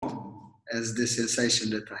as the sensation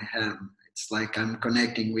that I have. It's like I'm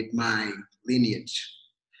connecting with my lineage,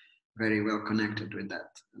 very well connected with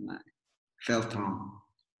that. And I felt home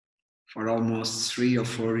for almost 3 or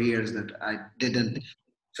 4 years that I didn't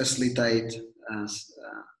facilitate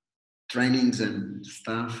trainings and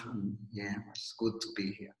stuff. And yeah, it was good to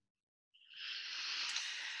be here.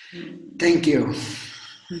 Thank you.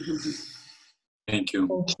 Thank you.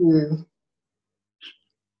 Thank you.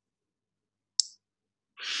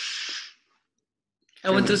 I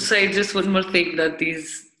want to say just one more thing, that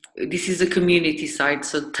this is a community site.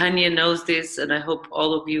 So Tanya knows this, and I hope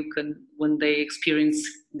all of you can, when they experience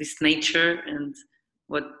this nature and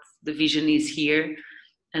what the vision is here.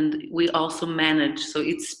 And we also manage, so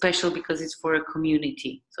it's special because it's for a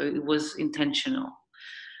community. So it was intentional.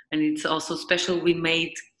 And it's also special. We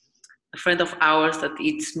made a friend of ours that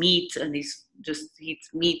eats meat, and he's just eats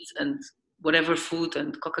meat and whatever food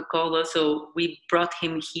and Coca-Cola. So we brought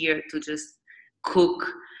him here to just cook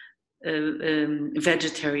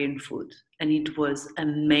vegetarian food, and it was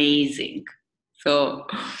amazing. So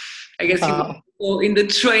I guess he was in the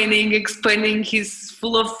training explaining he's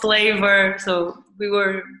full of flavor. So we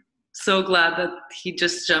were so glad that he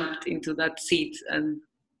just jumped into that seat. And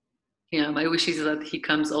yeah, my wish is that he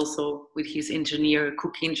comes also with his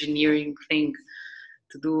cook engineering thing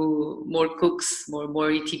to do more cooks, more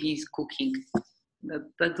ETBs cooking.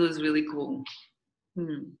 That was really cool.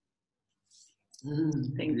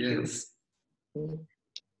 Thank you.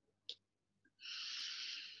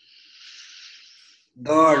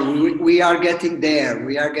 Dor, we are getting there.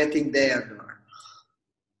 We are getting there, Dor.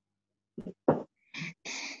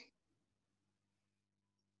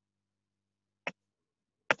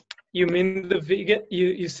 You mean the vegan?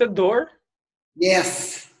 You said Dor?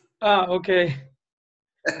 Yes. Ah, okay.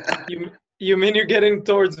 you mean you're getting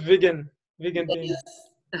towards vegan things?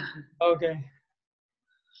 Okay.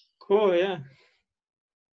 Cool. Yeah.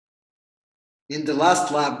 In the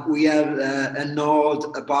last lab, we had a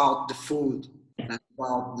node about the food,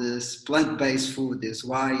 about this plant-based food. Is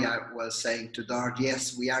why I was saying to Dart,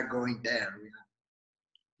 yes, we are going there.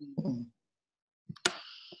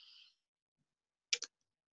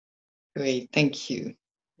 Great, thank you.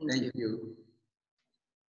 Thank you.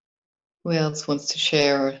 Who else wants to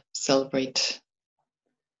share or celebrate?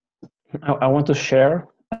 I want to share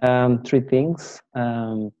 3 things.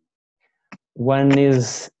 One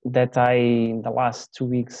is that in the last 2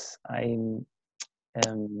 weeks, I'm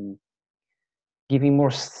giving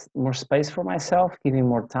more space for myself, giving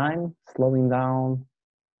more time, slowing down,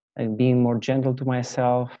 and being more gentle to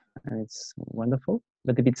myself. And it's wonderful,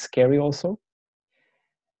 but a bit scary also.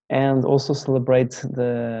 And also celebrate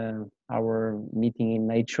our meeting in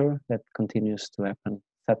nature that continues to happen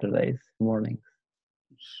Saturdays mornings.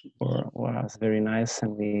 Was very nice,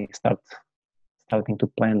 and we starting to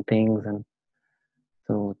plan things and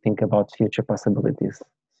to think about future possibilities.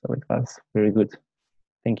 So it was very good.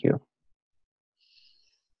 Thank you.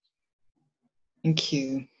 Thank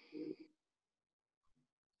you.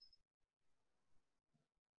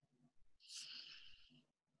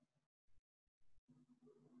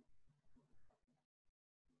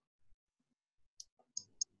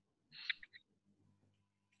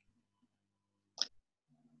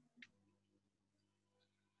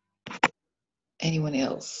 Anyone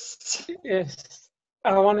else? Yes,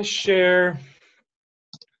 I want to share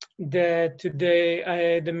that today I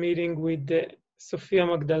had a meeting with Sofia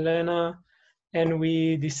Magdalena, and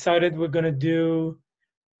we decided we're going to do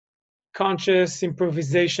conscious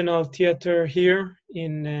improvisational theater here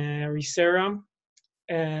in Risera,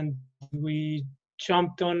 and we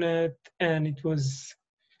jumped on it, and it was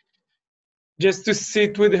just to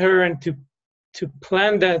sit with her and to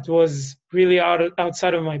plan that was really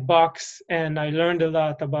outside of my box, and I learned a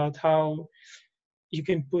lot about how you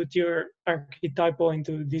can put your archetypal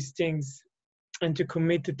into these things and to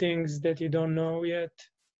commit to things that you don't know yet.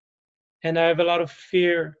 And I have a lot of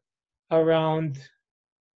fear around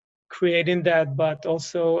creating that, but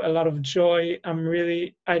also a lot of joy.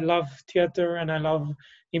 I love theater, and I love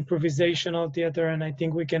improvisational theater, and I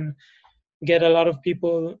think we can get a lot of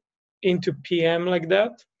people into PM like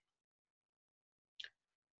that.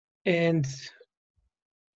 And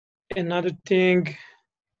another thing,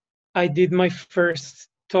 I did my first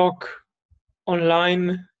talk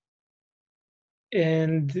online,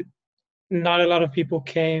 and not a lot of people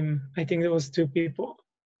came. I think there was 2 people.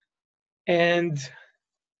 And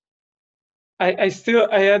I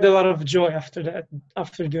had a lot of joy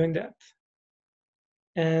after doing that.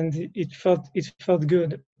 And it felt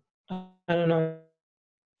good. I don't know.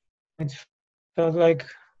 It felt like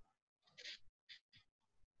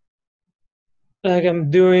I'm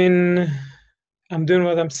doing I'm doing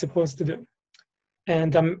what I'm supposed to do.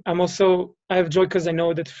 And I'm also, I have joy because I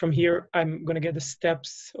know that from here, I'm going to get the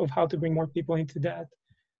steps of how to bring more people into that.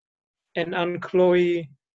 And Chloe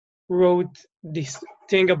wrote this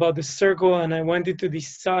thing about the circle, and I went into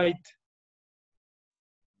this site,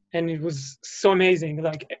 and it was so amazing.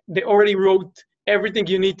 Like, they already wrote everything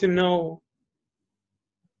you need to know.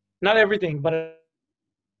 Not everything, but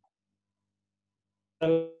a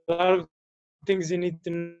lot of things you need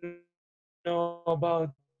to know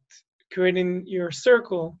about creating your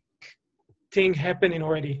circle thing happening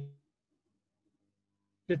already.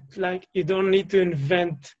 That, like, you don't need to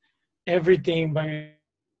invent everything by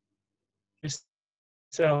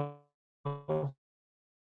yourself.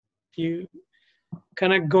 You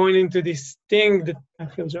kind of going into this thing that I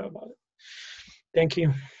feel joy about it. Thank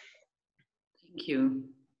you. Thank you.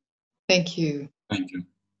 Thank you. Thank you.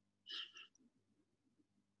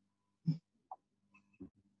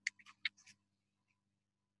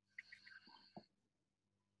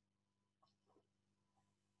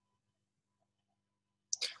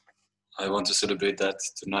 I want to celebrate that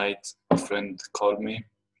tonight. A friend called me,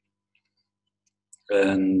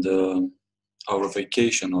 and our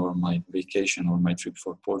vacation or my trip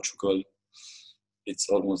for Portugal, it's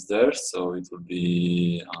almost there, so it will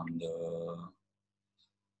be on the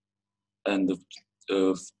end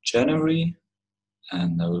of January,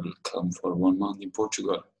 and I will come for 1 month in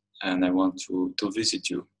Portugal, and I want to visit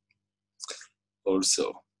you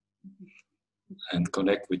also and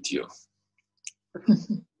connect with you.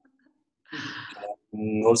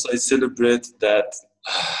 Also, I celebrate that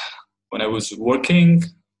when I was working,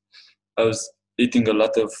 I was eating a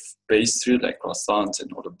lot of pastry, like croissants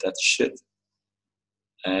and all of that shit.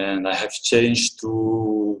 And I have changed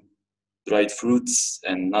to dried fruits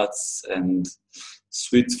and nuts and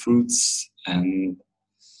sweet fruits. And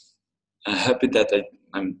I'm happy that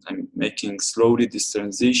I'm making slowly this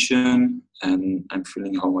transition, and I'm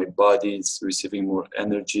feeling how my body is receiving more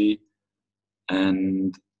energy.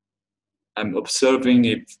 And I'm observing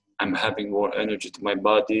if I'm having more energy to my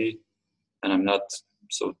body and I'm not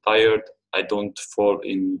so tired, I don't fall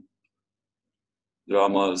in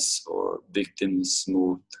dramas or victims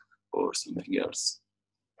mood or something else.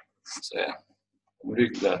 So yeah, I'm really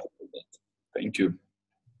glad for that. Thank you.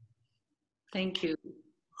 Thank you.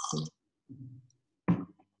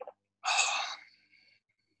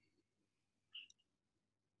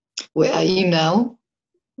 Where are you now?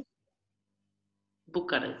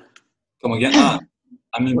 Bucharest. Come again?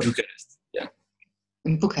 I'm in Bucharest. Yeah.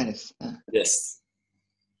 In Bucharest. Yes.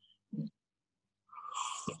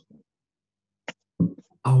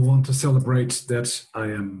 I want to celebrate that I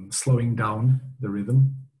am slowing down the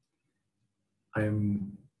rhythm. I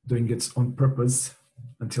am doing it on purpose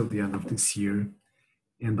until the end of this year,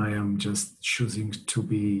 and I am just choosing to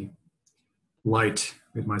be light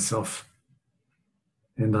with myself.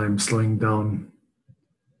 And I'm slowing down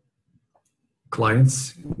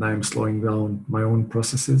clients, and I'm slowing down my own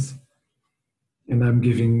processes, and I'm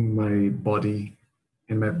giving my body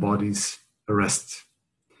and my bodies a rest.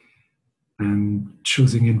 And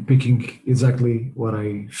choosing and picking exactly what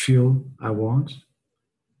I feel I want.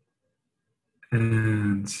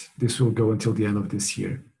 And this will go until the end of this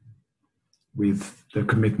year with the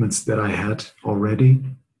commitments that I had already.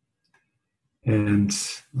 And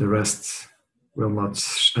the rest will not,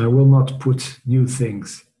 I will not put new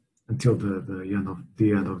things until the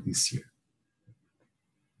end of this year.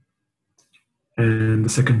 And the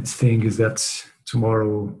second thing is that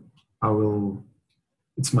tomorrow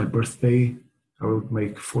it's my birthday. I will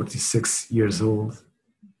make 46 years old,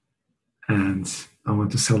 and I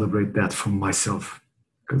want to celebrate that for myself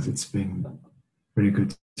because it's been very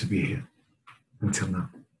good to be here until now.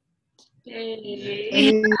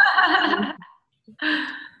 Yay.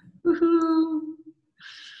 Woohoo.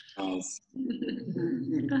 Nice.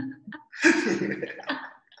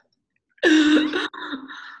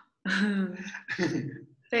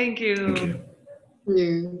 Thank you. Thank you.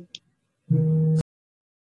 You.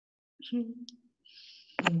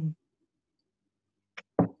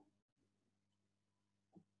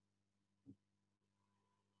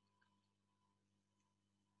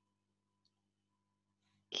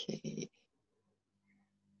 Okay.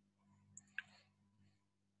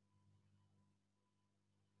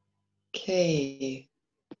 Okay.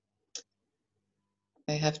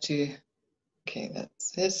 I have to. Okay,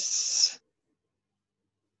 that's this.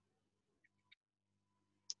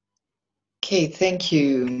 Okay, thank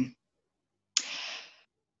you.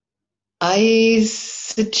 I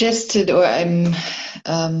suggested, or I'm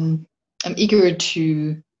eager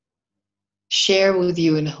to share with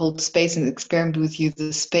you and hold space and experiment with you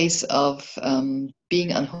the space of being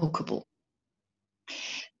unhookable.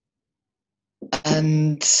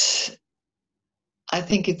 And I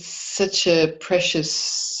think it's such a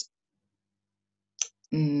precious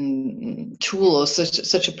tool, or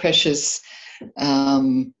such a precious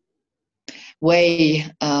way,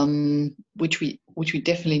 which we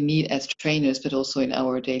definitely need as trainers, but also in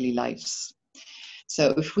our daily lives.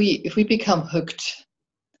 So if we become hooked,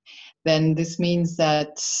 then this means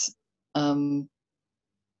that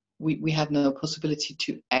we have no possibility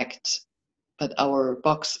to act, but our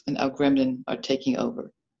box and our gremlin are taking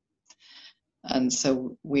over. And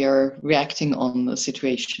so we are reacting on the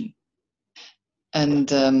situation. And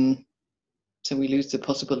so we lose the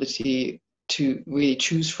possibility to really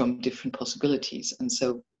choose from different possibilities. And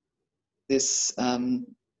so this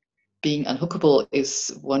being unhookable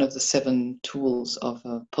is one of the 7 tools of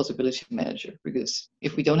a possibility manager, because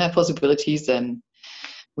if we don't have possibilities, then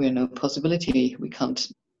we're no possibility. We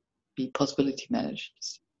can't be possibility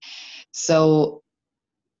managers. So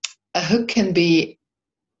a hook can be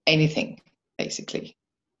anything, basically.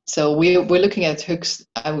 So we're looking at hooks.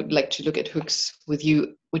 I would like to look at hooks with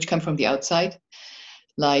you, which come from the outside,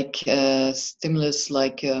 like stimulus,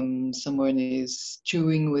 like someone is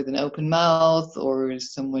chewing with an open mouth, or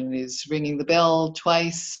someone is ringing the bell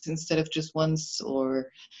twice instead of just once,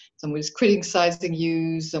 or someone is criticizing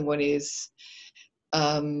you, someone is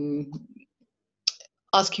asking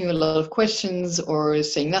you a lot of questions, or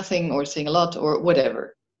saying nothing, or saying a lot, or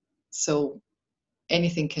whatever. So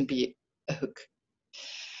anything can be a hook.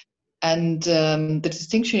 And the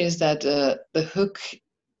distinction is that the hook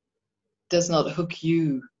does not hook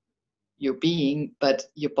you, your being, but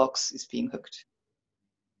your box is being hooked.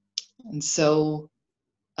 And so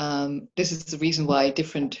this is the reason why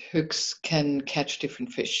different hooks can catch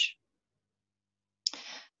different fish.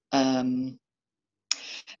 And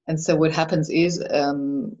so what happens is,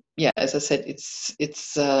 as I said, it's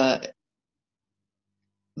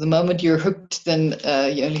the moment you're hooked, then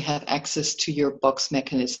you only have access to your box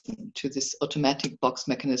mechanism, to this automatic box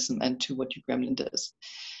mechanism, and to what your gremlin does.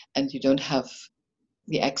 And you don't have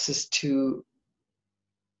the access to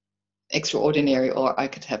extraordinary or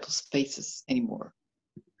archetypal spaces anymore.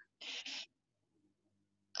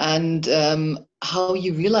 And how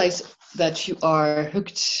you realize that you are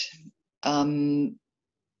hooked,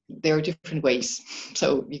 there are different ways.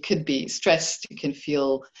 So you could be stressed, you can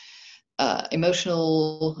feel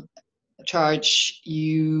emotional charge,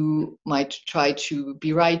 you might try to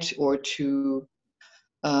be right, or to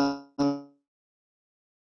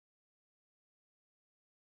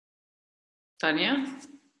Tanya?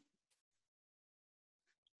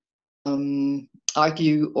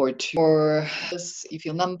 argue, or you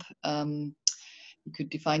feel numb. You could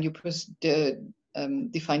define your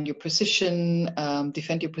define your position,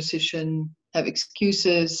 defend your position, have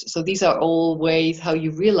excuses. So these are all ways how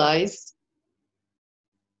you realize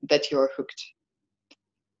that you're hooked.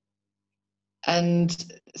 And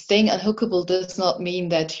staying unhookable does not mean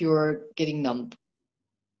that you're getting numb.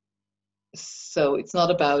 So it's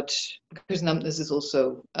not about, because numbness is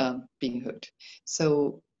also being hooked.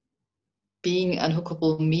 So being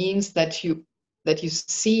unhookable means that you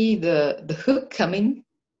see the hook coming,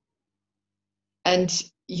 and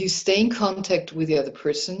you stay in contact with the other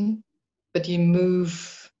person, but you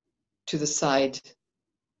move to the side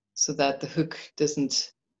so that the hook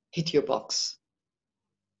doesn't hit your box.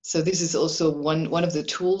 So this is also one of the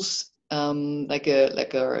tools, like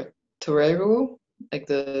a torero, like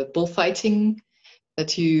the bullfighting,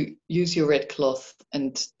 that you use your red cloth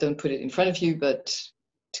and don't put it in front of you, but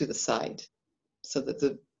to the side, so that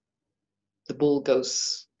the bull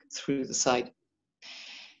goes through the side.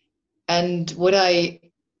 And what I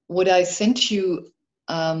sent you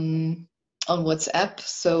on WhatsApp,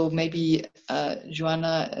 so maybe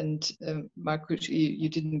Joana and Margaret, you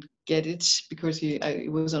didn't get it because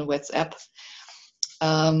it was on WhatsApp.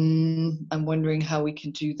 I'm wondering how we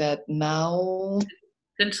can do that now.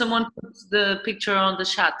 Can someone put the picture on the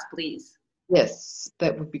chat, please? Yes,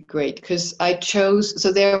 that would be great, because I chose,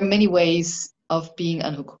 so there are many ways of being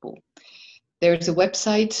unhookable. There's a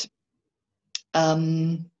website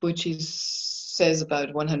which says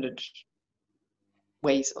about 100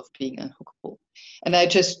 ways of being unhookable. And I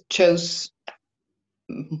just chose,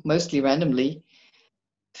 mostly randomly,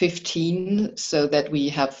 15, so that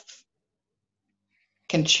we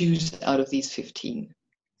can choose out of these 15.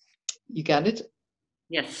 You got it?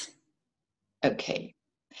 Yes. Okay.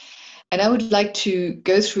 And I would like to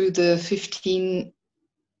go through the 15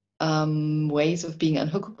 ways of being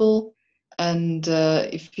unhookable. And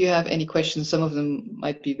if you have any questions, some of them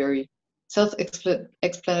might be very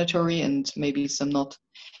self-explanatory and maybe some not.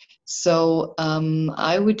 So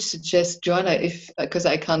I would suggest, Joana, because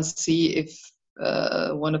I can't see if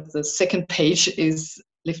one of the second page is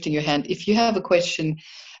lifting your hand. If you have a question,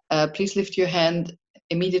 please lift your hand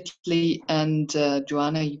immediately, and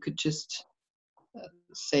Joana, you could just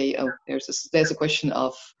say, "Oh, there's a question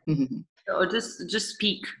of." Or just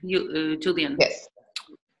speak, Julian. Yes.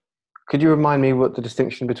 Could you remind me what the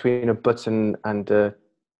distinction between a button and a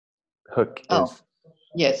hook is? Oh,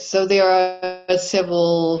 yes. So there are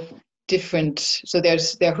several different. So there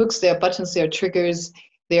are hooks, there are buttons, there are triggers,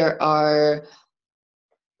 there are.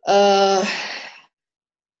 I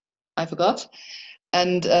forgot,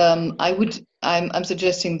 and I'm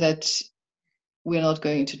suggesting that we're not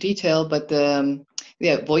going into detail, but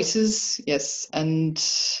voices, yes, and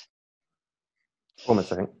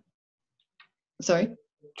Traumas, I think. Sorry.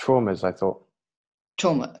 Traumas, I thought.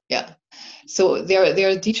 Trauma, yeah. So there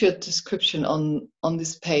are detailed description on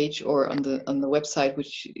this page or on the website,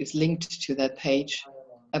 which is linked to that page,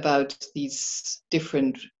 about these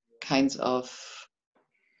different kinds of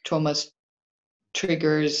traumas,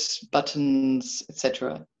 triggers, buttons,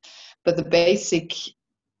 etc. But the basic,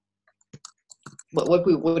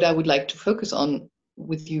 what I would like to focus on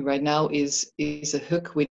with you right now is a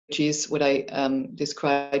hook, which is what I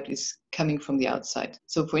described is coming from the outside.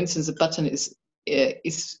 So, for instance, a button is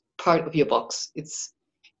part of your box. It's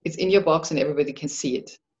in your box, and everybody can see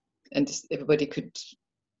it, and everybody could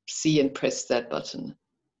see and press that button.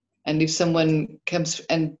 And if someone comes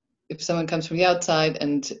from the outside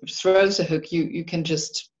and throws a hook, you can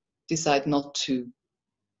just decide not to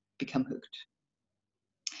become hooked.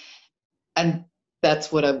 And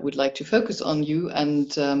that's what I would like to focus on you.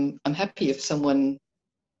 And I'm happy if someone,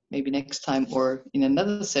 maybe next time or in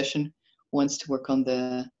another session, wants to work on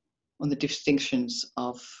the distinctions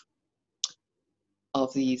of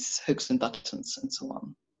these hooks and buttons and so on.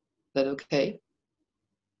 Is that okay?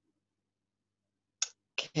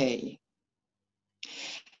 Okay.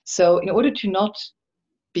 So in order to not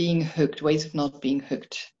being hooked, ways of not being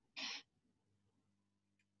hooked.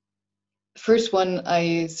 The first one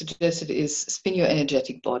I suggested is spin your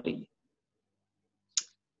energetic body.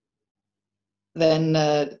 Then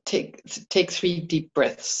take 3 deep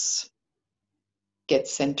breaths. Get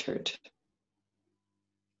centered.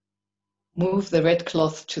 Move the red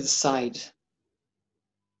cloth to the side.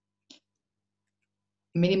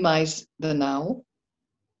 Minimize the now.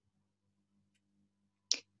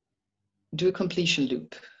 Do a completion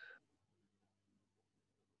loop.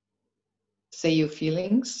 Say your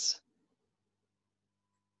feelings.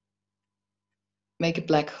 Make a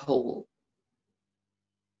black hole.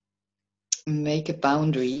 Make a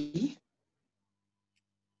boundary.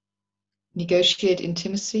 Negotiate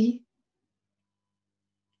intimacy.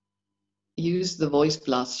 Use the voice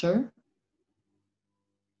blaster.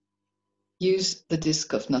 Use the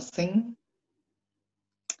disc of nothing.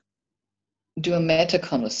 Do a meta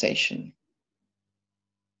conversation.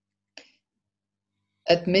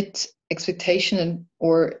 Admit expectation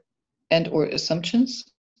or assumptions.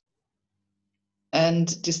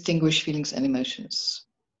 And distinguish feelings and emotions.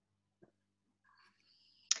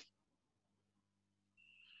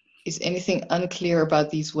 Is anything unclear about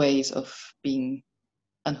these ways of being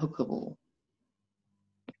unhookable?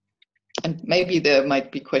 And maybe there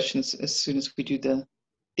might be questions as soon as we do the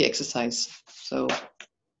exercise. So,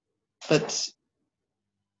 but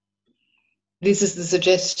this is the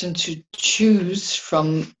suggestion to choose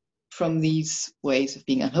from these ways of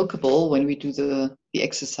being unhookable when we do the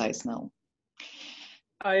exercise now.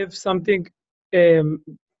 I have something.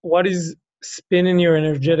 What is spinning your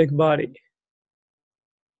energetic body?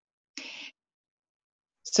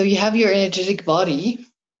 So you have your energetic body.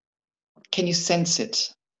 Can you sense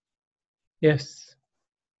it? Yes.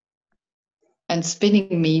 And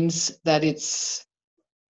spinning means that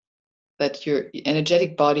your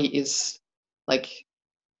energetic body is like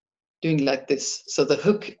doing like this. So the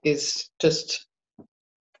hook is just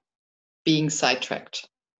being sidetracked.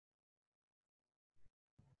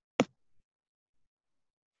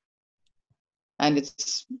 And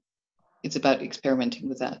it's about experimenting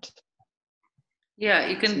with that. Yeah,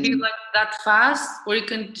 you can be like that fast, or you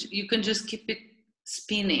can just keep it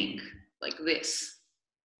spinning like this.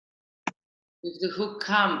 If the hook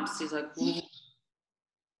comes, it's like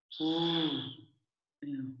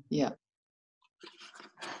yeah.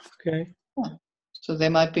 Okay. Yeah. So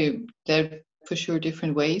there are for sure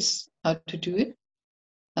different ways how to do it.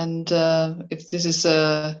 And if this is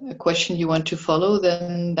a question you want to follow,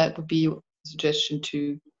 then that would be a suggestion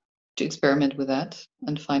to experiment with that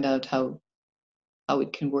and find out how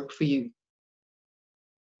it can work for you.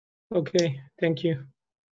 Okay, thank you.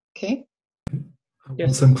 Okay. I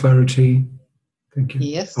want some clarity. Thank you.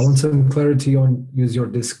 Yes. I want some clarity on use your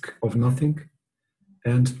disc of nothing.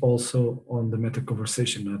 and also on the meta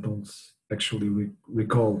conversation. I don't actually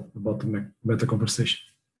recall about the meta conversation.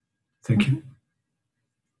 Thank you.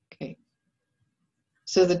 Okay.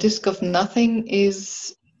 So the disk of nothing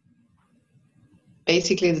is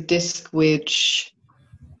basically the disk which,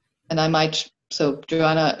 and I might, so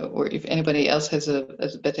Joana, or if anybody else has a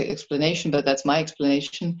better explanation, but that's my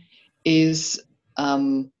explanation, is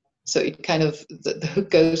so it kind of, the hook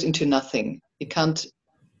goes into nothing. It can't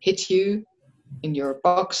hit you in your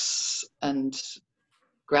box and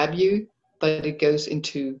grab you, but it goes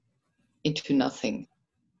into nothing.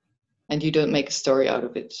 And you don't make a story out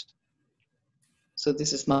of it. So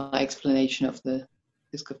this is my explanation of the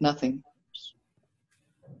disk of nothing.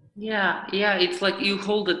 Yeah, it's like you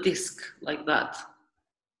hold a disc like that.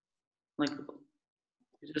 Like,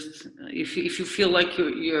 just if you feel like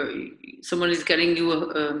you're someone is getting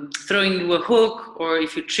you throwing you a hook, or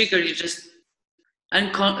if you trigger, you just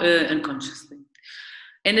unconsciously,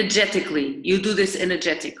 energetically, you do this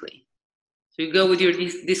energetically. So you go with your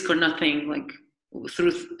disc or nothing, like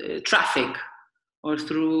through traffic or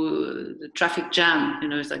through the traffic jam. You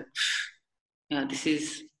know, it's like, yeah, this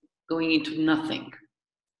is going into nothing.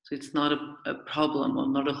 So it's not a problem, or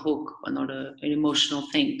not a hook, or not an emotional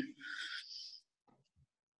thing.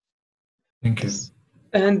 Thank you.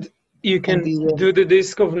 And you can do the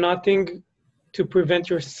disk of nothing to prevent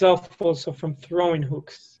yourself also from throwing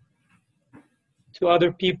hooks to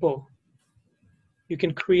other people. You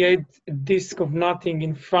can create a disk of nothing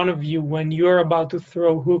in front of you when you're about to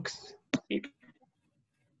throw hooks,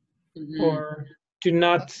 or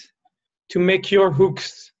to make your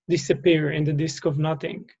hooks disappear in the disk of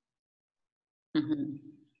nothing.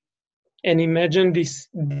 And imagine this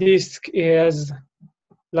disk is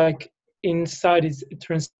like inside is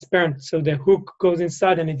transparent, so the hook goes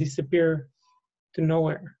inside and it disappears to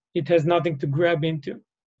nowhere. It has nothing to grab into.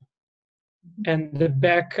 And the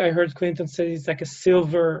back, I heard Clinton say, it's like a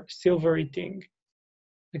silvery thing,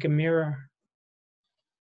 like a mirror.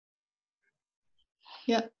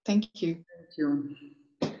 Yeah, thank you. Thank you.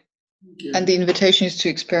 And the invitation is to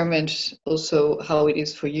experiment also how it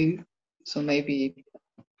is for you. So maybe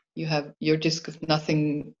you have your disk of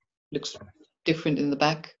nothing looks different in the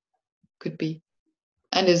back, could be.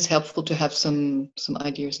 And it's helpful to have some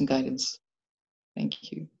ideas and guidance.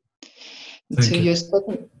 Thank you. Thank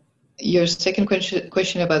you. Your second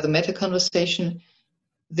question about the meta conversation,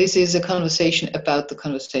 this is a conversation about the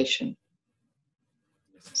conversation.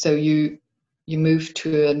 So you move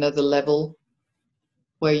to another level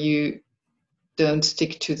where you don't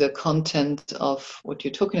stick to the content of what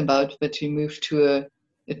you're talking about, but you move to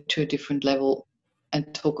a different level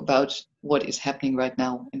and talk about what is happening right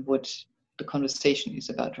now and what the conversation is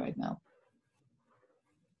about right now.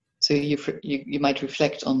 So you might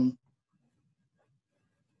reflect on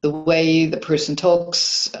the way the person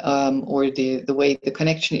talks, or the way the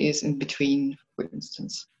connection is in between, for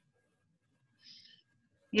instance.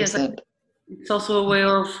 Yes, it's also a way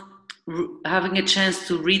of having a chance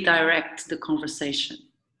to redirect the conversation.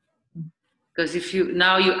 Because if you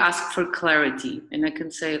ask for clarity, and I can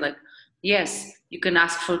say, like, yes, you can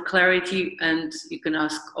ask for clarity, and you can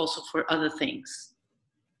ask also for other things,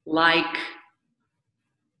 like,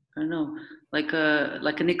 I don't know, like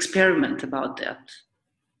an experiment about that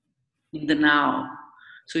in the now.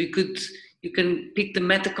 So you can pick the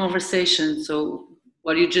meta conversation. So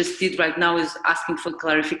what you just did right now is asking for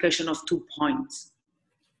clarification of 2 points.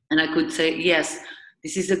 And I could say, yes,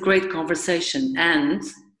 this is a great conversation. And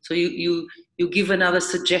so you give another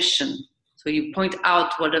suggestion. So you point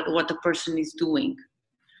out what the person is doing.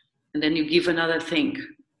 And then you give another thing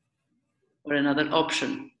or another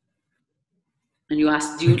option. And you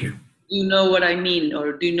ask, do you know what I mean?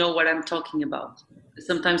 Or do you know what I'm talking about?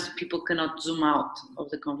 Sometimes people cannot zoom out of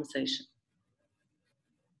the conversation.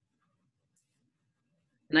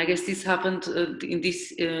 And I guess this happened in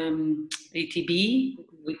this ATB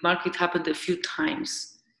with Mark. It happened a few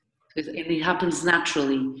times. And it happens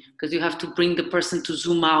naturally, because you have to bring the person to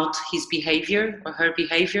zoom out his behavior or her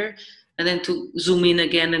behavior, and then to zoom in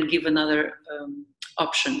again and give another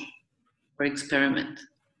option or experiment.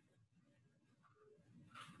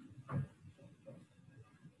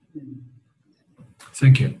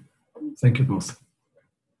 Thank you. Thank you both.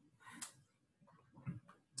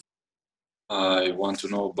 I want to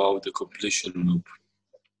know about the completion loop.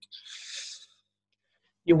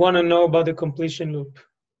 You want to know about the completion loop?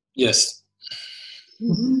 Yes.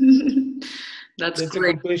 That's a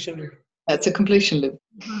completion loop. That's a completion loop.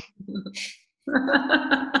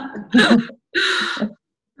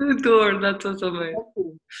 Door, that's also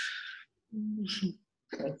amazing.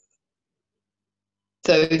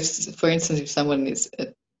 So, for instance, if someone is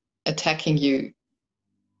attacking you,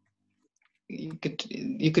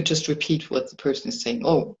 you could just repeat what the person is saying,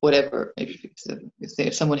 or whatever.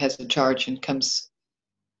 If someone has a charge and comes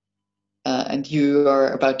and you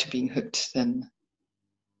are about to being hooked, then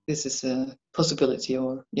this is a possibility,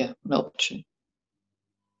 or an option.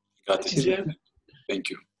 Got it. Thank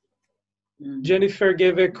you. Jennifer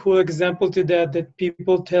gave a cool example to that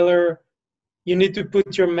people tell her, you need to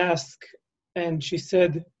put your mask. And she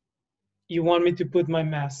said, you want me to put my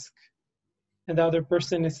mask? And the other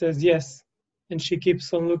person says, yes. And she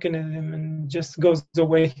keeps on looking at him and just goes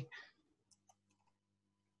away.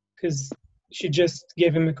 Because she just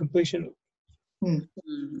gave him a completion.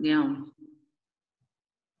 Yeah.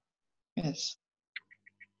 Yes.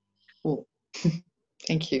 Cool.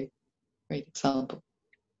 Thank you. Great example.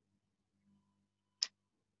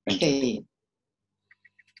 Okay.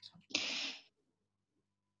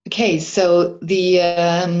 Okay, so the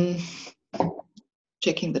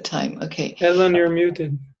checking the time. Okay. Ellen, you're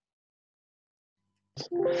muted.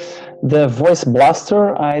 The voice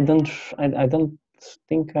blaster, I don't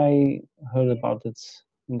think I heard about it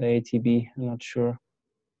in the ATB. I'm not sure.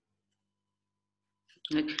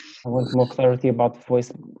 I want more clarity about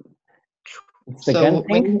voice. It's the gun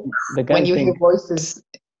thing? When you hear voices.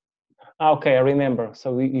 Okay, I remember.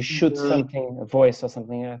 So you shoot something, a voice or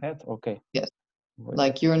something like that? Okay. Yes.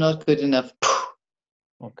 Like you're not good enough.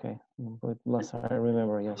 Okay. I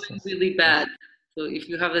remember, yes. Really bad. So if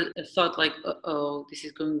you have a thought like, oh, this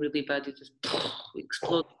is going really bad, it just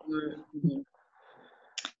explodes.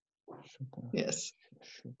 Yes.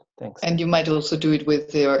 Thanks. And you might also do it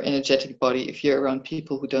with your energetic body if you're around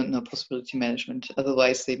people who don't know possibility management.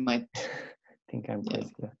 Otherwise, they might think I'm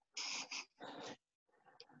crazy. Yeah.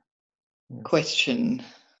 Question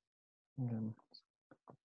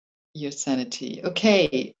your sanity.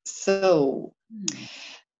 Okay, so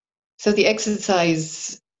the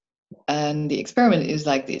exercise and the experiment is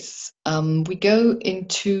like this. We go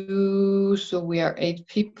into, so we are 8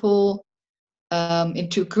 people,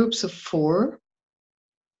 into groups of 4.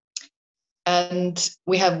 And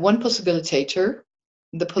we have one possibilitator.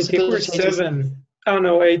 The possibilitator. I think we're 7. Oh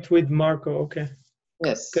no, 8 with Marco. Okay.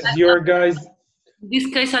 Yes. Because your guys. In this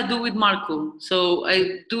case, I do with Marco. So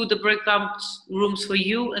I do the breakout rooms for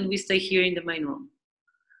you, and we stay here in the main room.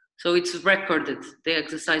 So it's recorded. The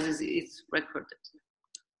exercises is recorded.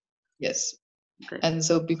 Yes. Okay. And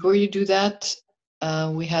so before you do that,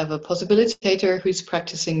 we have a possibilitator who's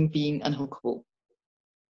practicing being unhookable.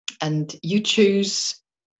 And you choose,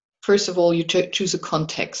 first of all, you choose a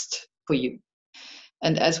context for you.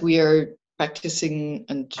 And as we are practicing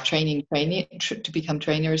and training to become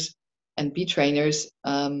trainers and be trainers,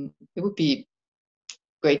 it would be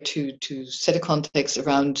great to set a context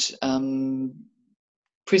around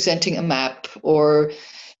presenting a map or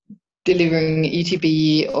delivering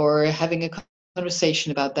ETB or having a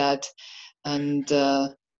conversation about that, and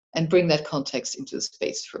bring that context into the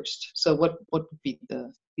space first. So what would be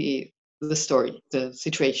the story, the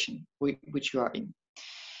situation which you are in?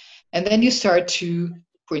 And then you start to,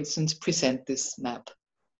 for instance, present this map.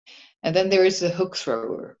 And then there is a hook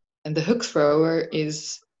thrower. And the hook thrower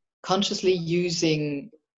is consciously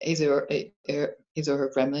using his or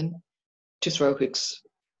her gremlin to throw hooks.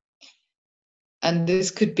 And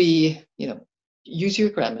this could be, use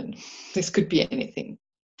your gremlin. This could be anything.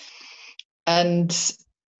 And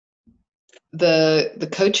the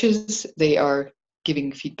coaches, they are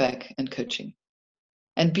giving feedback and coaching.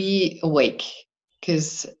 And be awake,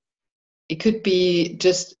 because it could be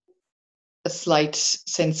just a slight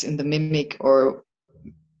sense in the mimic or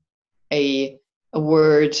a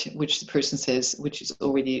word which the person says, which is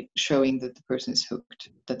already showing that the person is hooked,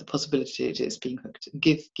 that the possibility is being hooked.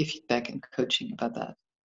 Give feedback and coaching about that.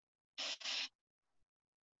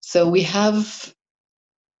 So we have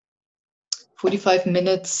 45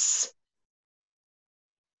 minutes.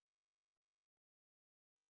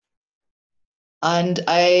 And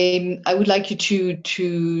I would like you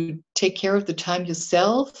to take care of the time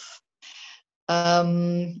yourself. I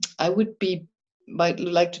might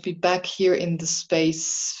like to be back here in the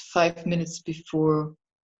space 5 minutes before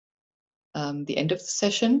the end of the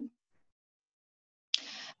session.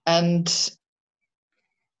 And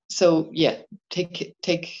so,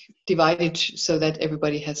 divide it so that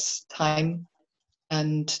everybody has time,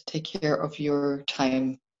 and take care of your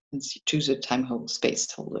time and choose a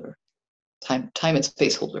space holder. Time and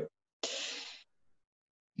space holder.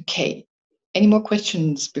 Okay. Any more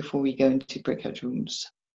questions before we go into breakout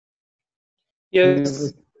rooms?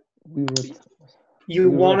 Yes. You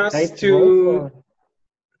want us to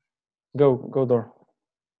go Dor.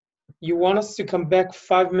 You want us to come back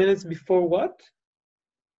 5 minutes before what?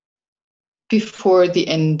 before the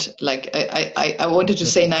end. Like I wanted to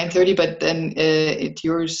say 9:30, but then it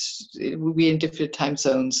will be in different time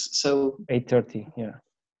zones. So 8:30. Yeah.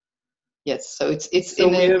 yes, so it's So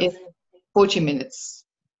in 40 minutes,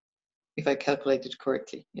 if I calculated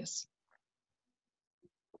correctly. Yes.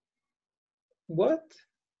 What?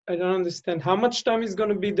 I don't understand. How much time is going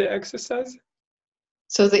to be the exercise?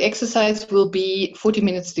 So the exercise will be 40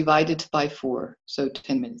 minutes divided by 4, so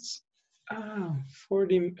 10 minutes. Ah,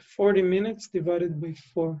 40 minutes divided by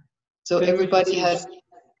 4. So 10 everybody minutes.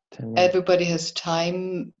 has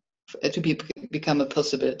time to become a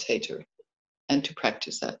facilitator and to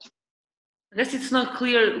practice that. I guess it's not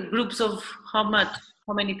clear. Groups of how much?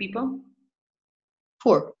 How many people?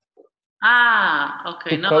 4. Ah,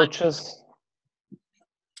 okay. Two No. coaches.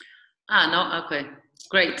 No. Okay.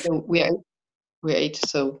 Great. So we're 8,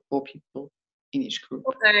 so 4 people in each group.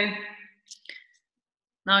 Okay.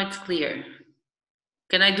 Now it's clear.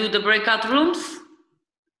 Can I do the breakout rooms?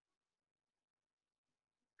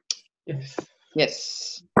 Yes.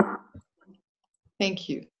 Yes. Thank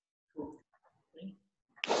you.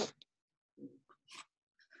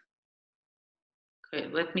 Okay,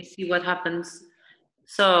 let me see what happens.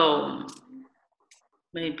 So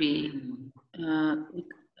maybe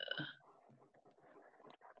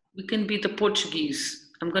we can be the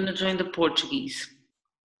Portuguese. I'm gonna join the Portuguese.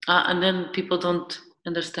 And then people don't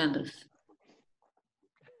understand us.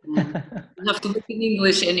 We have to look in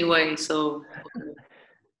English anyway, so okay.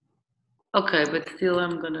 Okay, but still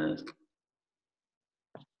I'm gonna,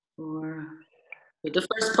 the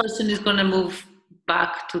first person is gonna move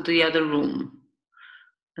back to the other room.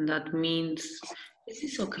 And that means, is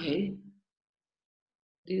this okay?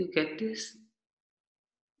 Do you get this?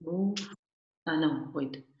 Move, no,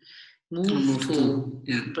 wait. Move to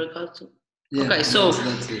breakout. Yeah, okay, so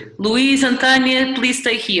that's it. Luis and Tanya, please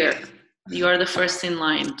stay here. You are the first in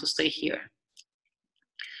line to stay here.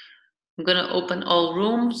 I'm gonna open all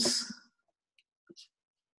rooms.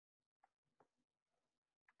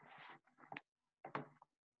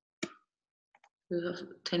 We have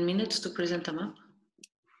 10 minutes to present a map.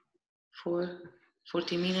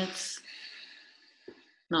 40 minutes.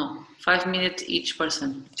 No, 5 minutes each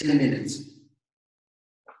person. 10 minutes.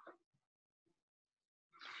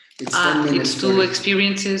 It's 10 minutes. It's 2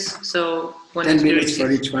 experiences, so 10 minutes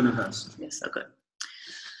for each one of us. Yes, okay.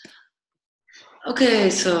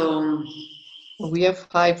 Okay, so we have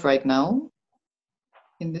 5 right now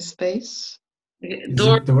in this space.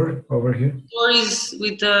 Door over here. Door is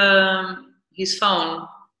with his phone.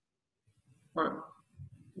 Or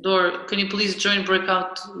Door, can you please join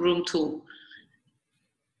breakout room 2?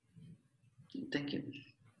 Thank you.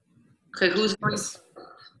 Okay, who's going?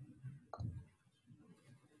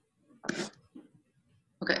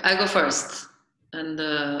 Okay, I go first. And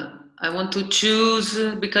I want to choose,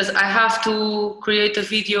 because I have to create a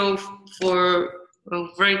video for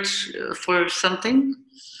for something.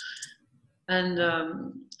 And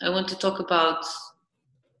I want to talk about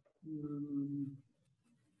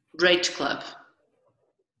Rage Club.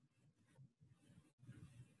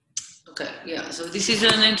 Okay, yeah, so this is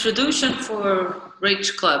an introduction for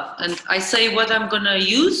Rage Club. And I say what I'm gonna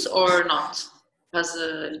use or not as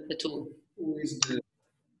a tool. Who is the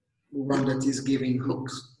one that is giving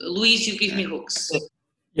hooks? Luis, you give me hooks.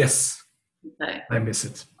 Yes. Okay. I miss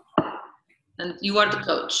it. And you are the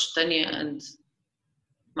coach, Tanya and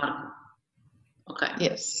Marco. Okay.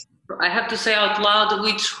 Yes. I have to say out loud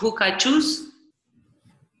which hook I choose?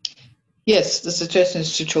 Yes, the suggestion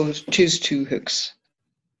is to choose 2 hooks.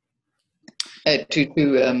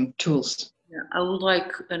 2 tools. Yeah, I would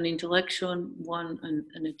like an intellectual one and an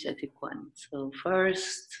energetic one. So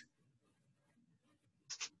first,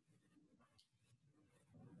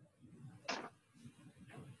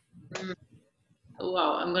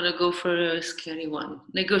 wow, I'm gonna go for a scary one.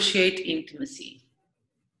 Negotiate intimacy.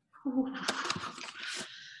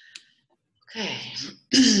 Okay.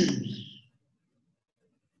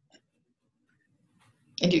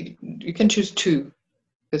 And you can choose 2,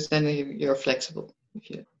 because then you're flexible.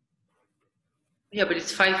 Yeah, but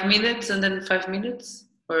it's 5 minutes and then 5 minutes,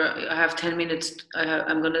 or I have 10 minutes.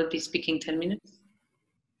 I'm gonna be speaking 10 minutes.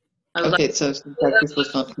 Okay, so this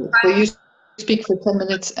was not clear. So you speak for 10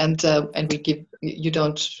 minutes, and we give you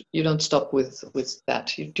don't stop with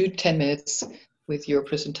that. You do 10 minutes with your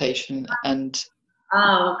presentation, and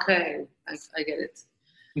okay, I get it.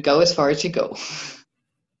 you go as far as you go.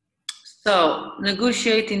 So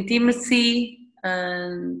negotiate intimacy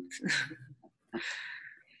and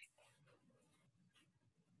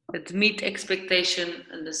admit expectation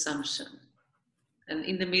and assumption. And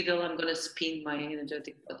in the middle, I'm gonna spin my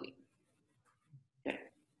energetic body.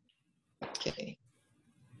 Okay.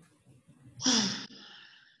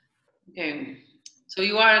 Okay. So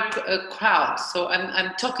you are a crowd. So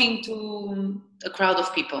I'm talking to a crowd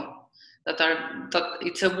of people that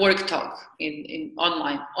it's a work talk in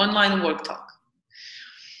online work talk.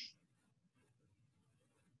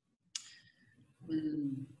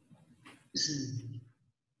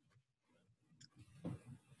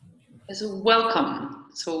 So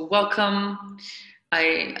welcome.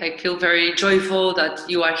 I feel very joyful that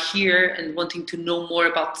you are here and wanting to know more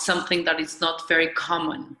about something that is not very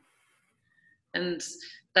common. And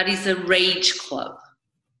that is a rage club.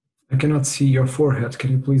 I cannot see your forehead.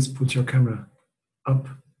 Can you please put your camera up?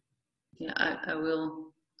 Yeah, I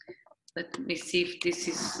will. Let me see if this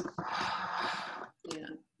is.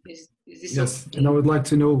 Yeah, is this? Yes, okay? and I would like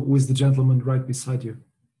to know who is the gentleman right beside you.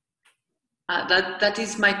 That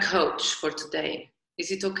is my coach for today.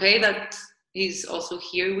 Is it okay that he's also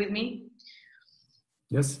here with me?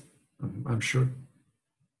 Yes, I'm sure.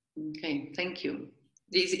 Okay, thank you.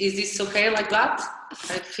 Is this okay like that?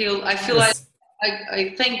 I feel Yes.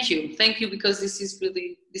 I thank you because this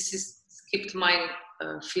is skipped my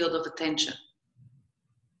field of attention.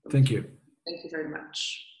 Thank you. Thank you very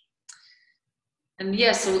much. And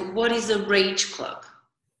yes, so what is a rage club?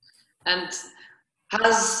 And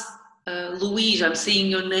has Louise, I'm seeing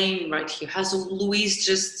your name right here, has Louise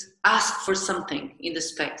just asked for something in the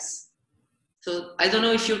space? So I don't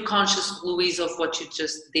know if you're conscious, Louise, of what you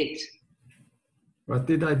just did. What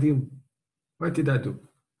did I do? What did I do?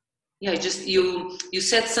 Yeah, just you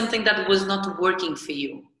said something that was not working for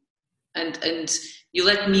you, and you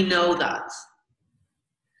let me know that.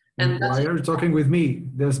 And why are you talking with me?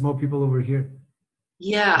 There's more people over here.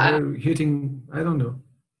 Yeah. You're hitting, I don't know.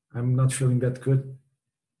 I'm not feeling that good.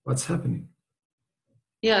 What's happening?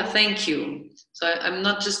 Yeah, thank you. So I'm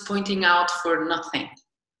not just pointing out for nothing.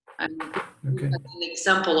 I'm okay. An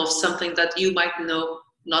example of something that you might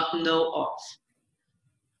not know of.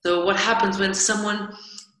 So what happens when someone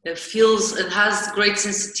feels and has great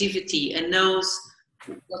sensitivity and knows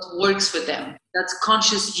what works for them? That's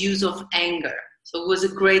conscious use of anger. So it was a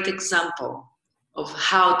great example of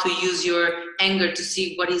how to use your anger to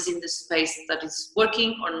see what is in the space that is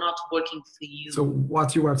working or not working for you. So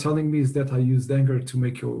what you are telling me is that I used anger to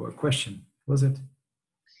make you a question, was it?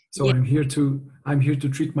 So yeah. I'm here to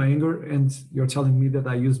treat my anger, and you're telling me that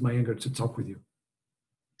I use my anger to talk with you.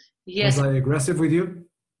 Yes. Was I aggressive with you?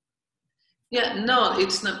 Yeah, no,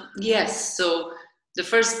 it's not. Yes. So the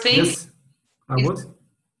first thing. Yes, I was.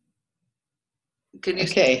 Can you?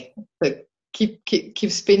 Okay. But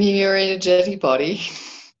keep spinning your energetic body.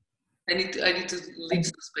 I need to leave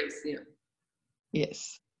some space here.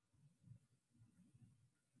 Yes.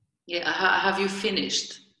 Yeah. Have you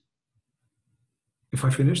finished? If I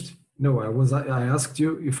finished? No, I asked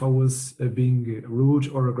you if I was being rude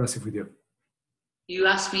or aggressive with you. You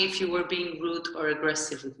asked me if you were being rude or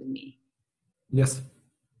aggressive with me. Yes.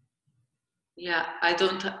 Yeah, I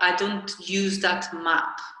don't use that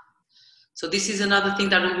map. So this is another thing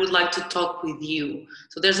that we would like to talk with you.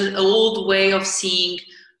 So there's an old way of seeing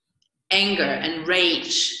anger and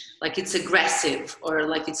rage, like it's aggressive or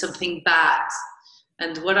like it's something bad.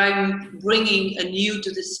 And what I'm bringing anew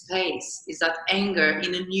to the space is that anger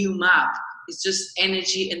in a new map is just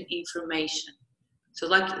energy and information. So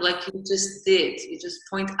like you just did, you just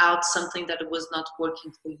point out something that was not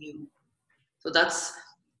working for you. So that's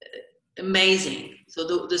amazing.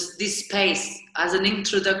 So this space as an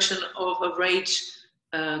introduction of a rage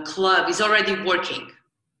club is already working.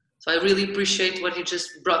 So I really appreciate what you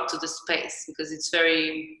just brought to the space because it's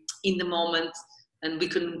very in the moment and we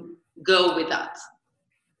can go with that.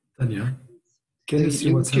 Tanya, can you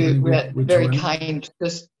see what's happening with very Joana? kind.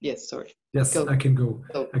 Just yes, sorry. Yes, go. I can go.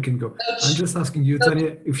 I can go. I'm just asking you,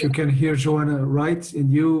 Tanya, if you can hear Joana right,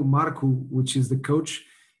 and you, Marco, which is the coach,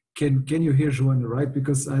 can you hear Joana right?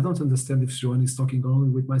 Because I don't understand if Joana is talking only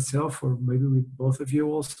with myself or maybe with both of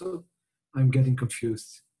you also. I'm getting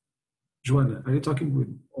confused. Joana, are you talking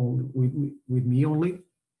with me only?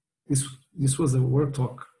 This was a work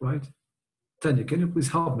talk, right? Tanya, can you please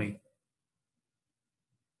help me?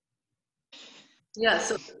 Yeah,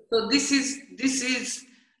 so this is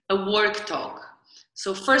a work talk.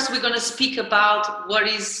 So first we're going to speak about what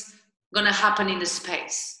is going to happen in the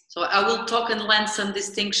space. So I will talk and land some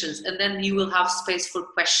distinctions and then you will have space for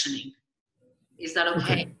questioning. Is that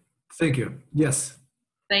okay? Thank you. Yes.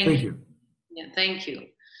 Thank you. Yeah, thank you.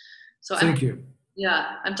 So thank you.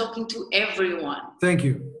 Yeah, I'm talking to everyone. Thank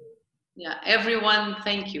you. Yeah, everyone,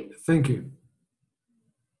 thank you. Thank you.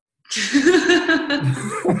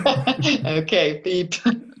 Okay, beep.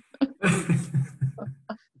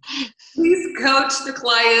 Please coach the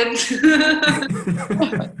client.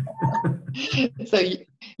 So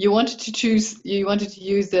You wanted to choose. You wanted to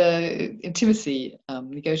use the intimacy,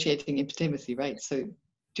 negotiating intimacy, right? So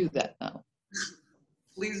do that now.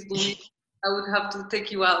 Please, Louis, I would have to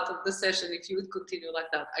take you out of the session if you would continue like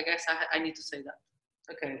that. I guess I need to say that.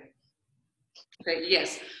 Okay. Okay.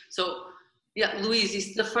 Yes. So, yeah, Louise,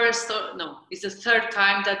 it's the it's the third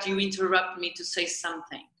time that you interrupt me to say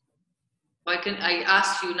something. I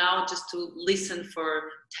ask you now just to listen for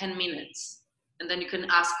 10 minutes, and then you can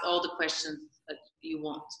ask all the questions that you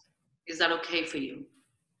want. Is that okay for you?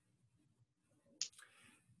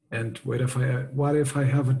 And what if I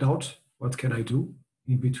have a doubt? What can I do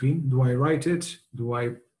in between? Do I write it? Do I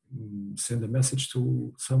send a message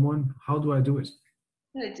to someone? How do I do it?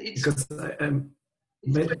 Yeah, because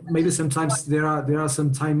maybe sometimes there are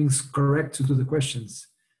some timings correct to do the questions.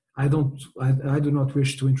 I do not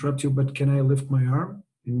wish to interrupt you, but can I lift my arm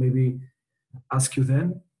and maybe ask you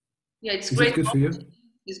then? Yeah, it's Is great. It good for you?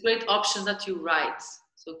 It's great option that you write.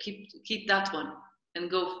 So keep that one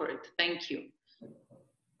and go for it. Thank you.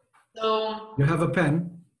 So you have a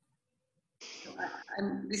pen?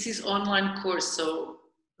 This is online course, so.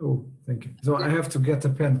 Oh, thank you. So I have to get a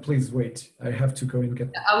pen. Please wait. I have to go and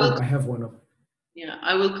get. I have one up. Yeah,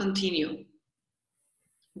 I will continue.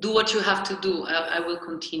 Do what you have to do. I will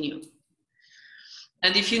continue.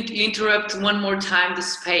 And if you interrupt one more time the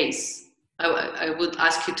space, I would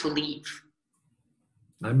ask you to leave.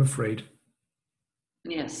 I'm afraid.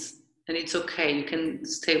 Yes, and it's okay. You can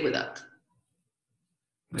stay with that.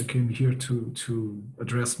 I came here to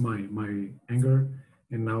address my anger,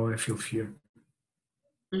 and now I feel fear.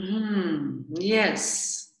 Mm-hmm.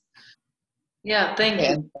 Yes. Yeah, thank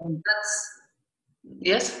you.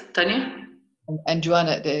 Yes, Tanya? And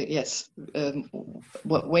Joana, yes,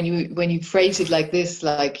 when you phrase it like this,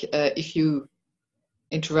 like if you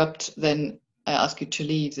interrupt, then I ask you to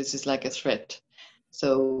leave. This is like a threat.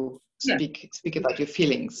 So speak about your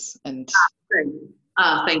feelings and.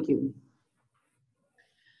 Thank you.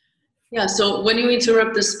 Yeah. So when you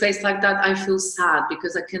interrupt the space like that, I feel sad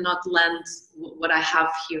because I cannot lend what I have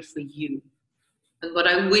here for you. And what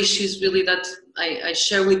I wish is really that I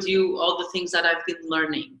share with you all the things that I've been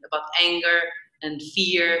learning about anger and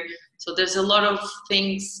fear. So there's a lot of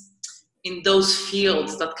things in those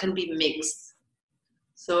fields that can be mixed.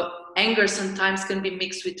 So anger sometimes can be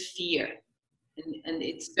mixed with fear. And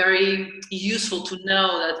it's very useful to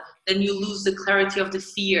know that then you lose the clarity of the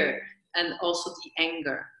fear and also the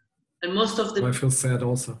anger. And most of the... I feel sad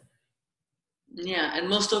also. Yeah, and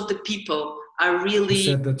most of the people are really...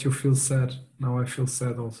 You said that you feel sad. Now I feel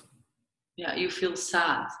sad also. Yeah, you feel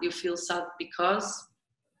sad. You feel sad because?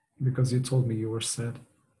 Because you told me you were sad.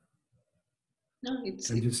 No, it's...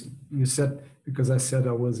 And you said, because I said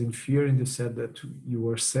I was in fear, and you said that you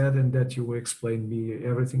were sad and that you explained me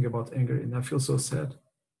everything about anger, and I feel so sad.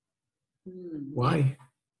 Why? Yeah.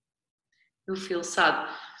 You feel sad.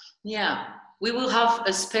 Yeah, we will have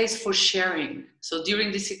a space for sharing. So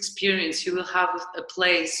during this experience, you will have a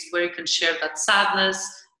place where you can share that sadness,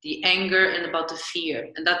 the anger, and about the fear.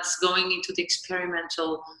 And that's going into the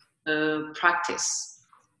experimental practice.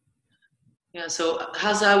 Yeah, so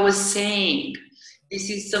as I was saying, this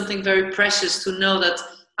is something very precious to know that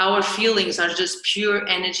our feelings are just pure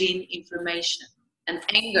energy and information. And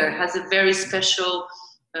anger has a very special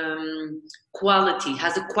quality,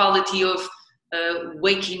 has a quality of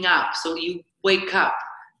waking up. So you wake up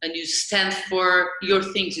and you stand for your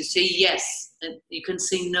things. You say yes, and you can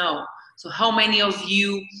say no. So how many of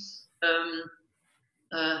you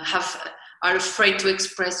are afraid to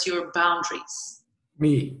express your boundaries?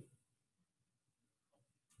 Me.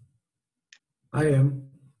 I am.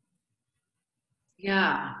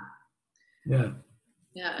 Yeah. Yeah.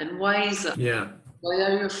 Yeah, and why is that? Yeah. Why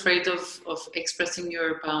are you afraid of expressing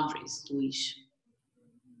your boundaries, Luis?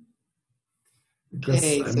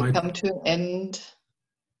 Okay, so come to an end.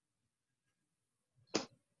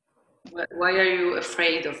 Why are you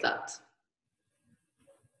afraid of that?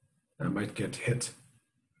 I might get hit.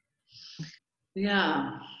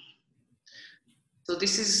 Yeah. So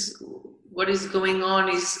this is what is going on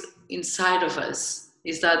is inside of us,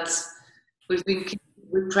 is that we've been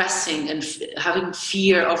repressing and having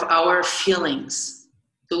fear of our feelings.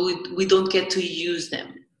 So we don't get to use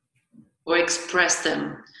them or express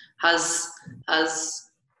them as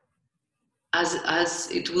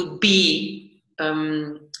it would be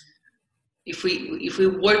if we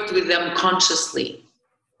worked with them consciously,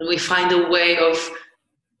 and we find a way of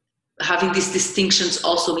having these distinctions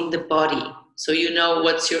also in the body. So you know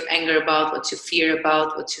what's your anger about, what's your fear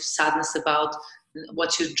about, what's your sadness about,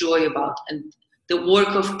 what's your joy about. And the work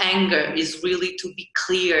of anger is really to be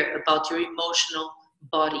clear about your emotional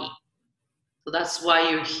body. So that's why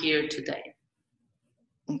you're here today.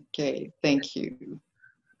 Okay, thank you.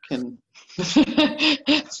 Can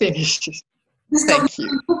finish. This Thank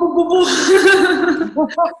you. The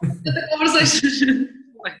conversation.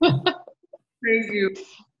 Thank you.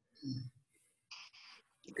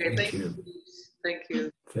 Okay, thank you. Thank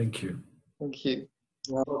you. Thank you. Thank you.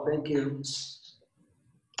 Well, thank you.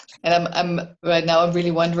 And I'm right now. I'm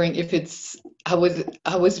really wondering if it's how was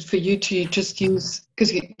it for you to just use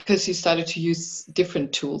because you started to use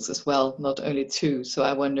different tools as well, not only two. So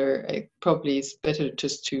I wonder, probably it's better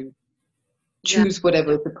just to choose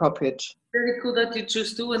whatever is appropriate. Very cool that you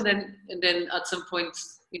choose two, and then at some point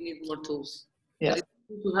you need more tools. Yeah. But it's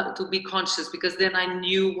cool to be conscious, because then I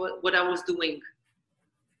knew what I was doing.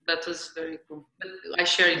 That was very cool. But I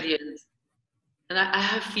share in the end. And I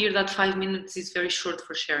have fear that 5 minutes is very short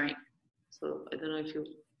for sharing. So I don't know if you...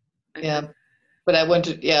 Yeah, but I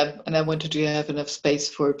wanted to have enough space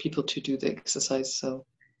for people to do the exercise. So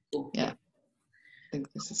Cool. yeah, I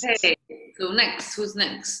think this is... Okay, so next, who's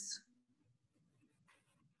next?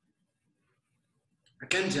 I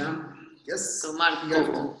can jump. Yes. So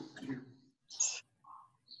Marco.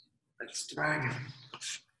 Let's try.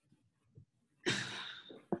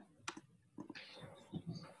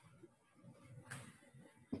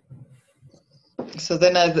 So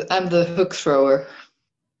then I'm the hook thrower.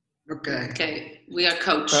 Okay. Okay, we are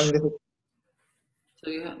coach. Throwing the hook. So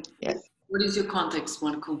you have... Yes. What is your context,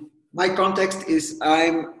 Marco? My context is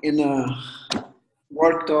I'm in a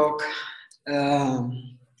work talk to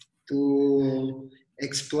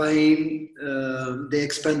explain the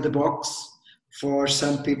expand the box for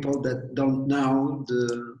some people that don't know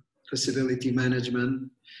the possibility management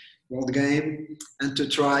world game, and to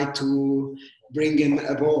try to bring him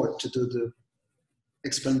aboard to do the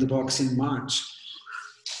expand the box in March.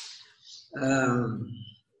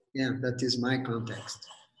 Yeah, that is my context.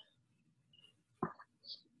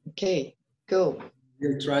 Okay, go.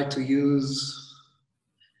 We'll try to use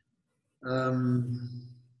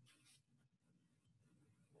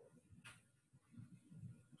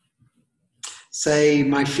say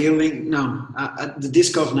my feeling. No, the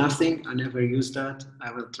disc of nothing. I never use that.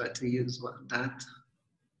 I will try to use that.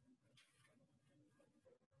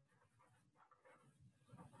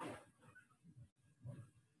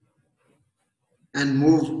 And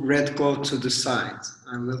move red cloth to the side.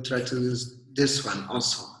 I will try to use this one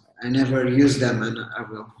also. I never use them, and I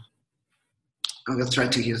will try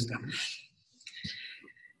to use them.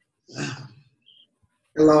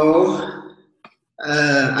 Hello,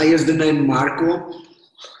 I use the name Marco,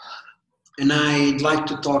 and I'd like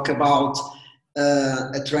to talk about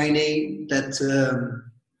a training that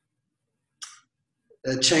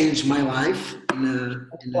changed my life.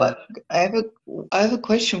 I have a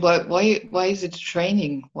question. Why is it a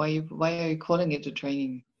training? Why are you calling it a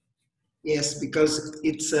training? Yes, because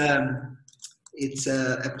it's a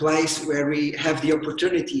place where we have the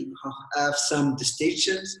opportunity to have some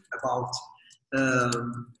distinctions about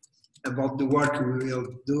the work we will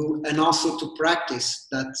do, and also to practice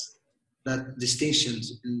that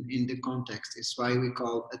distinctions in the context. It's why we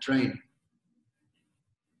call a training.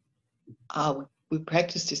 We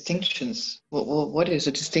practice distinctions. What is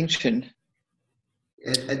a distinction?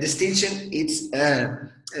 A distinction is a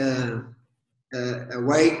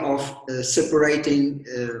way of separating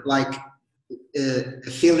like a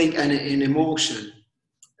feeling and an emotion.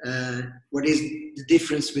 What is the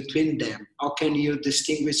difference between them? How can you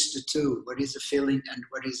distinguish the two? What is a feeling and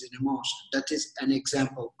what is an emotion? That is an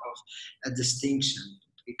example of a distinction.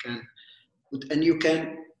 And you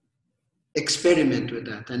can experiment with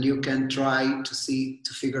that, and you can try to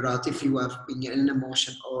figure out if you have an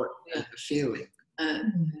emotion or a feeling.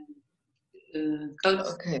 Coach,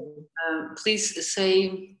 okay. Please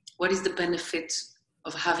say, what is the benefit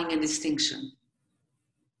of having a distinction?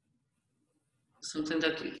 Something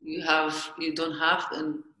that you don't have,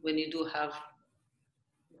 and when you do have,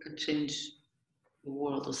 you can change the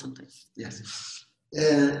world or something. Yes.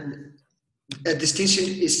 A distinction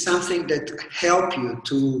is something that helps you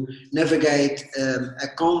to navigate a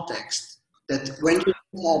context that when you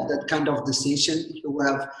have that kind of distinction, you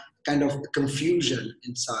have kind of confusion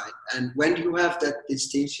inside. And when you have that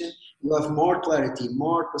distinction, you have more clarity,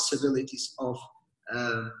 more possibilities of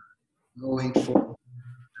going forward.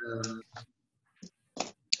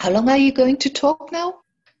 How long are you going to talk now?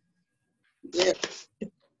 Yeah.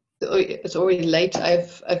 It's already late.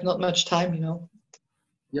 I've not much time, you know.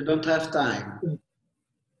 You don't have time.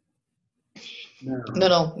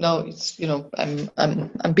 No. It's, you know, I'm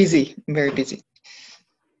busy. I'm very busy.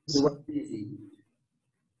 You are busy.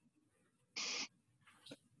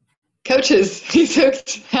 Coaches, he's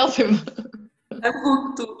hooked. Help him. I'm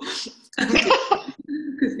hooked too.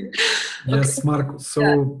 Yes, Marco.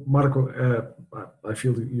 So, Marco, I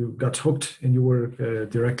feel you got hooked and you were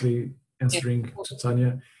directly answering to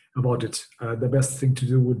Tanya about it. The best thing to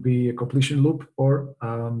do would be a completion loop or...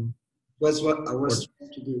 was what I was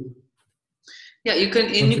trying to do. Yeah, you can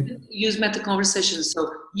use meta conversations.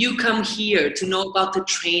 So you come here to know about the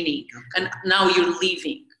training, and now you're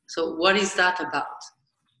leaving. So what is that about?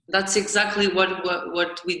 That's exactly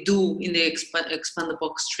what we do in the Expand the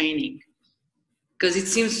Box training. Because it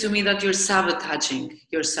seems to me that you're sabotaging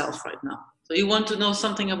yourself right now. So you want to know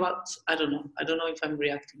something about, I don't know if I'm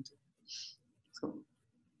reacting to it. So.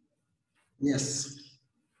 Yes.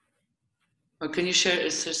 Or can you say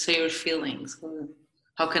your feelings?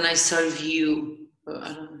 How can I serve you?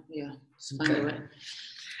 I don't know, yeah. Okay.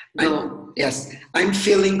 Go. Yes, I'm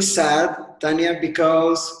feeling sad, Tanya,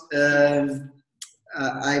 because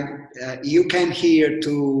you came here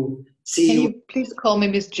to see. Can you please call me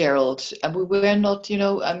Miss Gerald? We're not,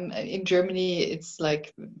 I'm in Germany. It's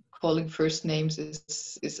like calling first names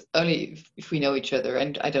is only if we know each other,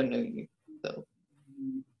 and I don't know you. So.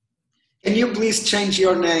 Can you please change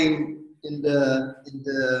your name in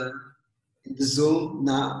the Zoom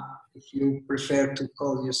now, if you prefer to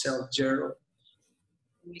call yourself Gerald?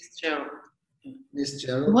 Miss Gerald. Miss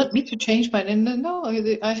Gerald. You want me to change my name? No,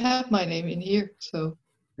 I have my name in here. So.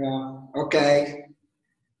 Yeah. Okay.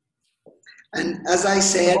 And as I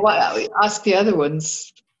said, I ask the other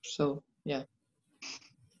ones. So yeah.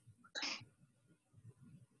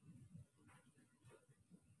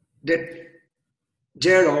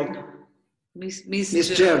 Gerald. Miss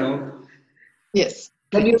Gerald. Yes.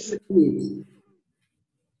 Can you repeat?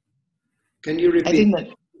 Can you repeat? I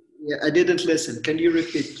didn't. Yeah, I didn't listen. Can you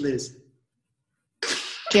repeat, please?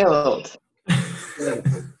 Gerald.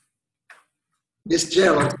 Miss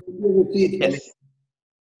Gerald, can you repeat? Yes.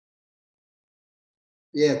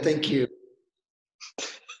 Yeah, thank you.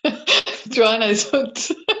 Joana is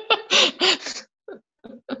hooked.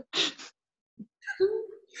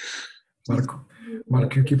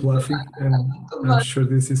 Marco, you keep laughing, and I'm sure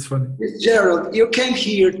this is funny. Miss Gerald, you came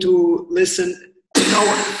here to listen,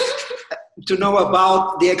 to know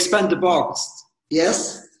about the Expand the Box,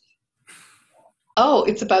 yes? Oh,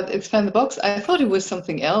 it's about Expand the Box. I thought it was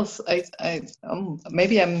something else.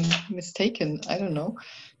 Maybe I'm mistaken. I don't know.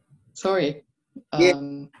 Sorry.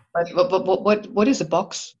 But what is a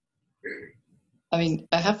box? I mean,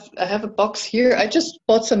 I have a box here. I just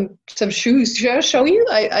bought some shoes. Should I show you?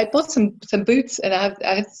 I bought some boots, and I have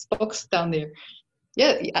this box down there.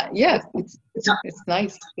 Yeah. It's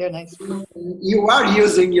nice. They're nice. You are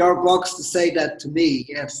using your box to say that to me,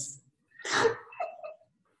 yes.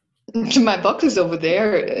 My box is over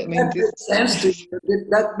there. I mean,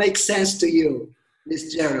 that makes sense to you,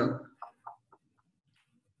 Miss Gerald.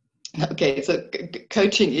 Okay, so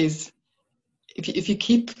coaching is if you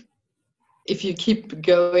keep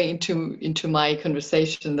going into my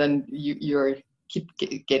conversation, then you're keep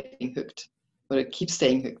getting hooked, or keep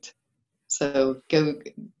staying hooked. So go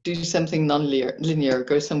do something non-linear.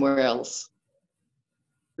 Go somewhere else.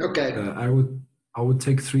 Okay. I would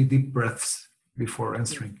take 3 deep breaths before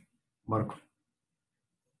answering, Marco.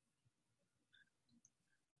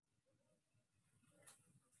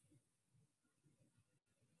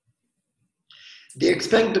 The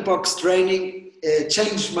Expand the Box training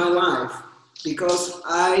changed my life because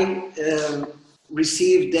I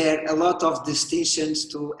received there a lot of distinctions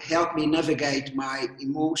to help me navigate my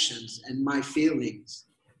emotions and my feelings.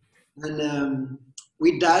 And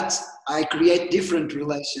with that, I create different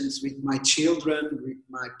relations with my children, with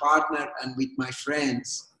my partner, and with my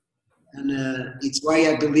friends. And it's why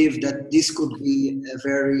I believe that this could be a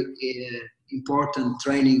very important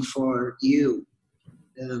training for you.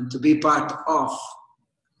 To be part of.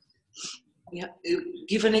 Yeah,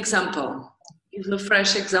 give an example. Give a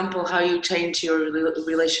fresh example how you change your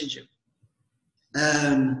relationship.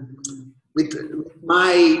 With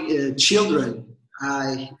my children,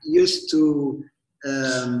 I used to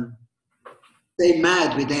stay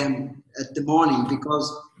mad with them at the morning because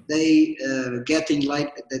they are getting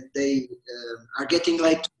late to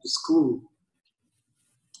school.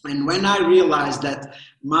 And when I realized that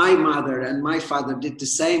my mother and my father did the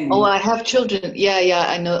same. Oh, I have children. Yeah,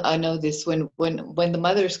 I know this. When the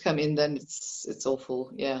mothers come in, then it's awful.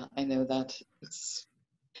 Yeah, I know that.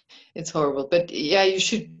 It's horrible. But yeah, you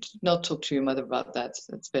should not talk to your mother about that.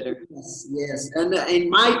 That's better. Yes. And in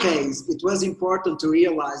my case, it was important to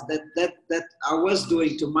realize that I was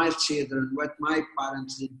doing to my children what my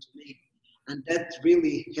parents did to me, and that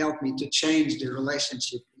really helped me to change the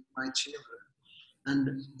relationship with my children.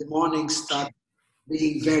 And the mornings start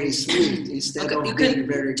being very smooth instead of being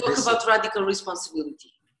very aggressive. Talk about radical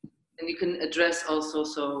responsibility, and you can address also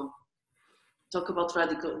talk about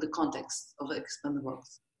the context of Expand the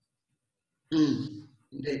Box.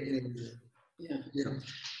 Yeah.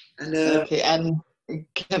 And okay, and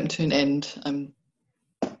come to an end.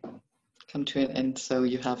 Come to an end, so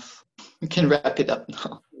you can wrap it up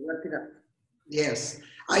now. Wrap it up. Yes,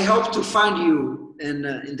 I hope to find you in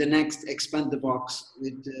the next Expand the Box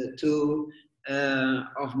with two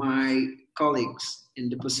of my colleagues in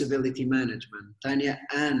the possibility management, Tanya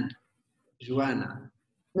and Joana.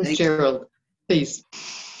 Miss Gerald, please.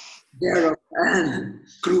 Gerald and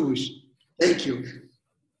Cruz. Thank you.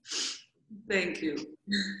 Thank you.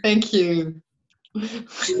 Thank you.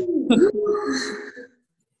 Thank you.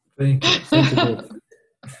 Thank you both.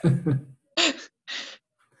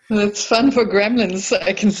 It's fun for gremlins,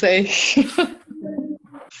 I can say.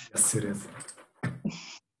 Yes, it is.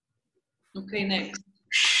 Okay, next.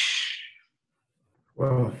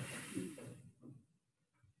 Well,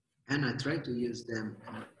 And I try to use them.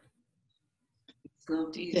 It's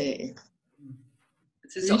not easy. Okay.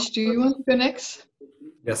 This is Rich, do you want to go next?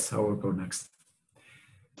 yes, I will go next.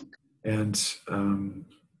 And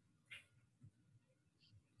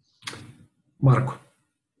Marco,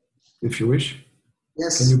 if you wish,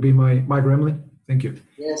 Yes. can you be my gremlin? Thank you.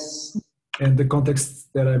 Yes. And the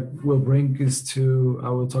context that I will bring is I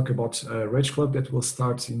will talk about a Rage Club that will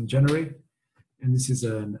start in January. And this is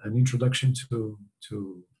an introduction to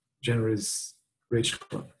January's Rage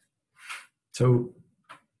Club. So,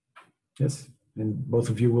 yes, and both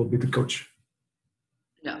of you will be the coach.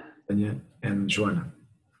 Yeah. Tanya and Joana.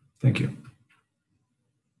 Thank you.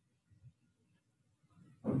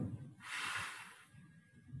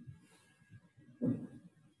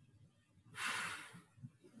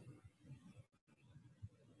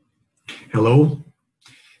 Hello.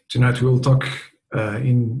 Tonight we will talk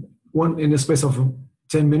in a space of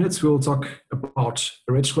 10 minutes. We will talk about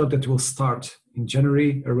a Rage Club that will start in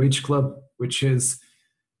January. A Rage Club, which is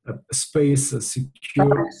a space, a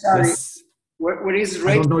secure. Sorry. Yes. What is I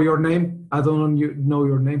Rage? don't know your name. I don't know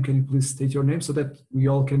your name. Can you please state your name so that we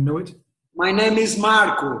all can know it? My name is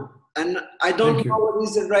Marco, and I don't Thank you. know what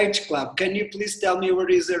is a Rage Club. Can you please tell me what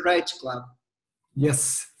is a Rage Club?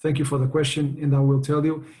 Yes, thank you for the question, and I will tell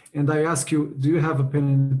you. And I ask you, do you have a pen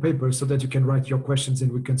and paper so that you can write your questions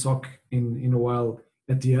and we can talk in a while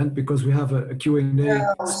at the end, because we have a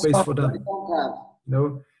Q&A space for that.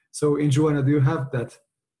 No? So in Joana, do you have that?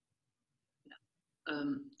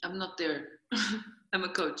 I'm not there. I'm a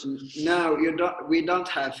coach. No, you don't. We don't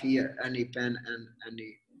have here any pen and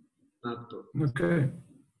any notebook. Okay.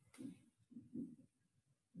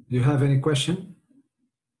 Do you have any question?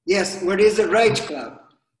 Yes, what is a Rage Club?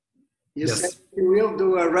 You Yes. said you will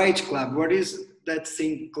do a Rage Club. What is that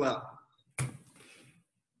thing club?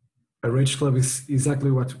 A Rage Club is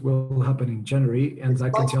exactly what will happen in January, and I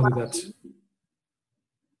can tell you that.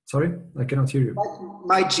 Sorry, I cannot hear you. Like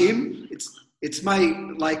my gym. It's my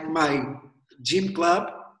gym club.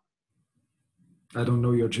 I don't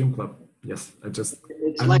know your gym club. Yes, It's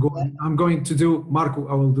I'm going to do, Marco,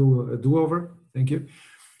 I will do a do-over. Thank you.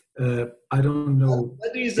 I don't know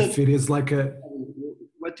if it is like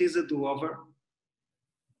what is a do-over?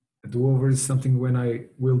 A do-over is something when I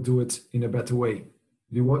will do it in a better way.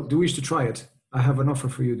 Do you wish to try it? I have an offer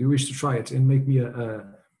for you. Do you wish to try it and make me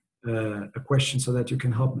a question so that you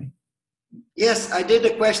can help me? Yes, I did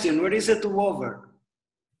a question. What is a do-over?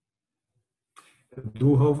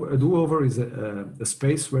 A do-over is a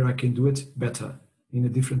space where I can do it better in a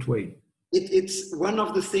different way. It's one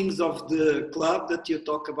of the things of the club that you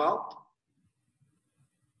talk about.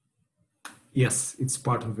 Yes, it's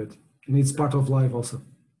part of it, and it's part of life also,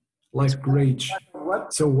 like rage.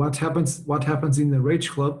 What? So what happens in the Rage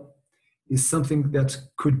Club is something that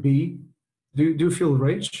could be. Do you feel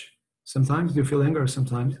rage sometimes? Do you feel anger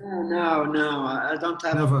sometimes? No, I don't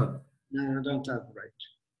have. Never. No, I don't have rage.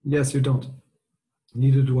 Yes, you don't.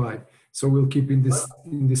 Neither do I. So we'll keep in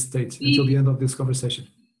this state until the end of this conversation.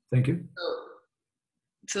 Thank you.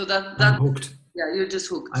 So that I'm hooked. Yeah, you're just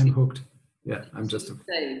hooked. I'm hooked. Yeah, I'm just hooked.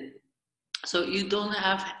 So you don't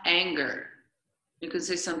have anger. You can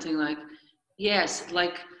say something like, yes,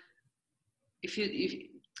 like if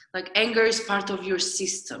like anger is part of your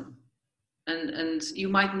system, and you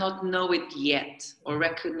might not know it yet or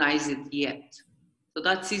recognize it yet. So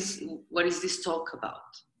what is this talk about?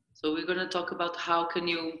 So we're going to talk about how can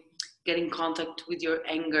you get in contact with your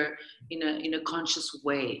anger in a conscious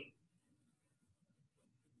way.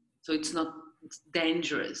 So it's not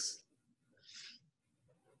dangerous.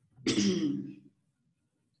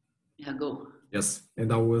 Yeah, go. Yes,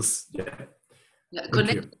 and I was, Yeah,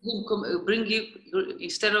 connect him, bring you,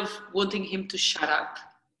 instead of wanting him to shut up,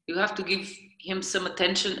 you have to give him some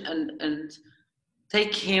attention and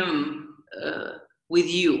take him with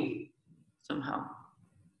you somehow.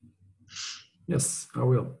 Yes, I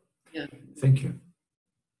will. Yeah. Thank you.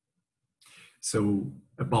 So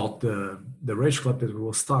about the rage club that we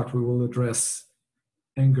will start, we will address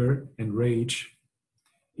anger and rage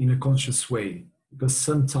in a conscious way. Because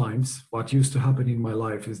sometimes what used to happen in my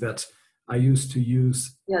life is that I used to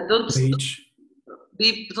use rage.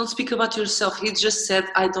 Don't speak about yourself. He just said,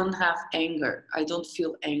 I don't have anger. I don't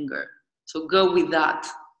feel anger. So go with that.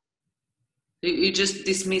 You just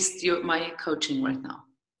dismissed my coaching right now.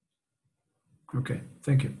 Okay,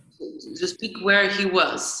 thank you. Just speak where he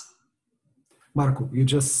was. Marco, you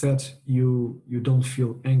just said you don't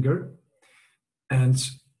feel anger. And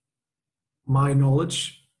my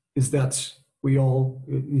knowledge is that we all,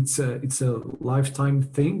 it's a lifetime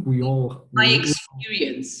thing. We all... My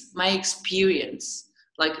experience.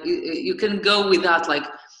 Like you can go with that. Like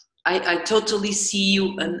I totally see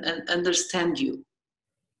you and understand you.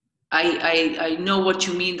 I know what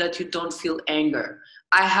you mean that you don't feel anger.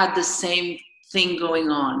 I had the same thing going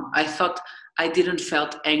on. I thought I didn't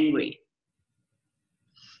felt angry.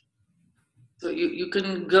 So you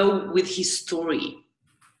can go with his story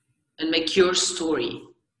and make your story.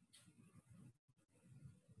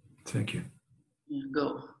 Thank you. Yeah,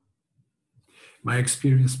 go. My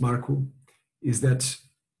experience, Marco, is that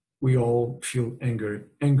we all feel anger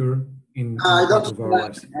in part of our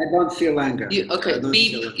lives. I don't feel anger.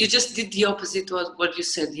 You just did the opposite of what you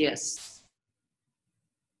said yes.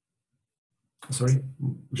 Sorry,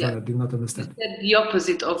 Joana, I did not understand. You said the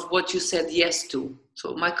opposite of what you said yes to.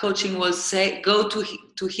 So my coaching was go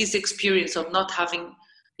to his experience of not having,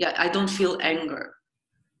 I don't feel anger.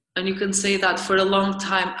 And you can say that for a long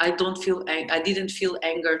time, I didn't feel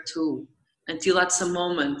anger too. Until at some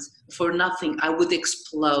moment, for nothing, I would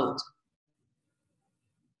explode.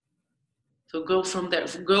 So go from there.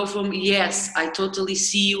 Go from, yes, I totally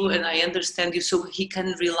see you and I understand you, so he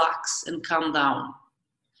can relax and calm down.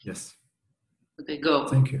 Yes. Okay, go.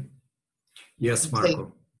 Thank you. Yes,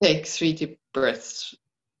 Marco. Take 3 deep breaths,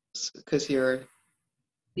 because you're...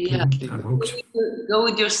 Yeah. I'm hooked. Go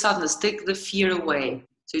with your sadness. Take the fear away.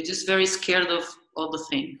 So you're just very scared of all the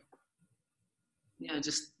thing. Yeah,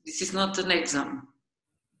 just, this is not an exam.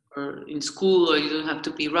 Or in school, or you don't have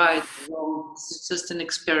to be right or wrong. It's just an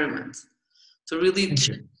experiment. So really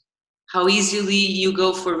check how easily you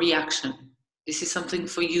go for reaction. This is something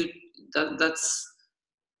for you, that's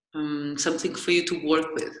something for you to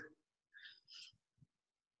work with.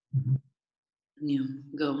 You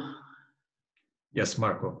go. Yes,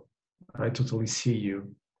 Marco, I totally see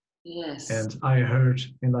you. Yes. And I heard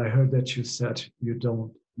that you said you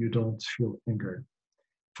don't feel anger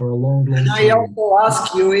for a long time. I also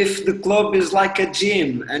asked you if the club is like a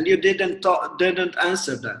gym, and you didn't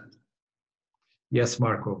answer that. Yes,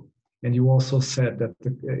 Marco. And you also said that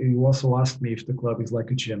you also asked me if the club is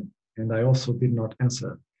like a gym, and I also did not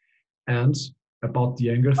answer. And about the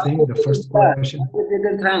anger thing, the first question. You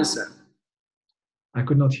didn't answer. I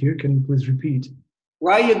could not hear. Can you please repeat?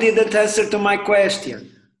 Why you didn't answer to my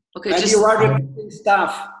question? Okay, and you are repeating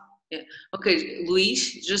stuff. Yeah. Okay,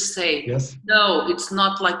 Luis, just say, yes. No, it's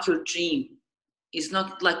not like your dream. It's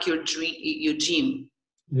not like your dream, your gym.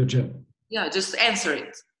 Your gym. Yeah, just answer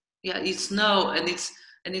it. Yeah, it's no, and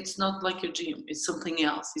it's not like your gym. It's something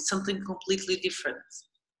else. It's something completely different.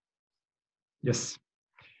 Yes.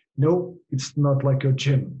 No, it's not like your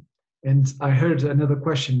gym. And I heard another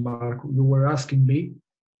question, Mark. You were asking me,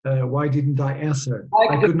 why didn't I answer?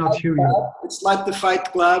 I could not hear you. It's like the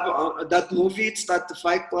Fight Club, that movie, it's like the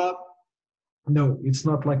Fight Club. No, it's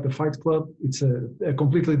not like the Fight Club. It's a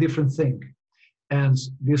completely different thing. And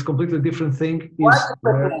this completely different thing is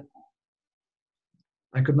where...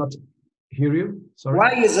 I could not hear you. Sorry.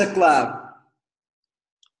 Why is a club?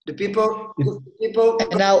 The people.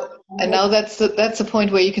 And now that's the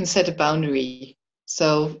point where you can set a boundary.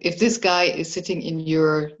 So if this guy is sitting in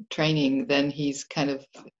your training, then he's kind of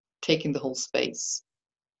taking the whole space.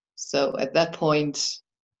 So at that point,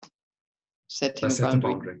 setting a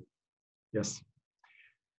boundary. Yes.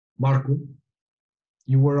 Marco,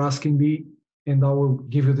 you were asking me, and I will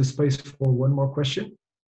give you the space for one more question,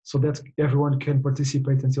 so that everyone can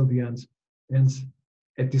participate until the end. And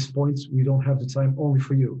at this point, we don't have the time only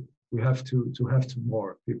for you. We have to have two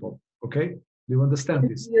more people. Okay? Do you understand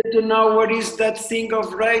this? You need to know what is that thing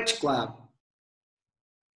of Rage Club.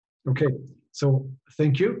 Okay. So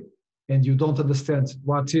thank you. And you don't understand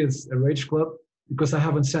what is a Rage Club because I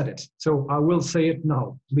haven't said it. So I will say it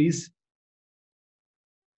now, please.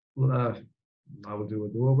 I will do a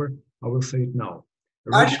do-over. I will say it now.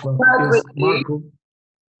 A Rage Club is Marco.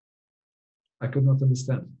 I could not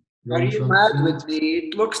understand. Are you mad with me?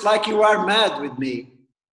 It looks like you are mad with me.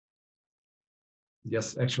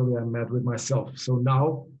 Yes, actually, I'm mad with myself. So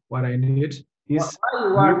now what I need is why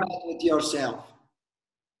you are mad with yourself?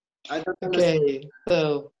 I don't understand. Okay,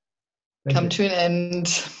 so Thank come you. to an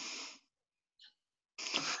end.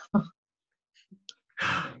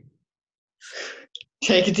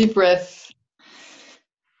 Take a deep breath.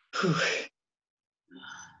 Whew.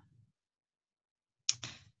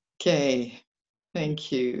 Okay,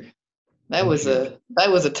 thank you. That was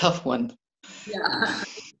a tough one. Yeah.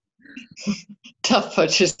 Tough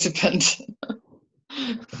participant.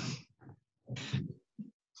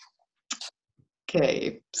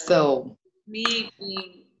 Okay, so Me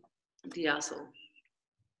being the asshole.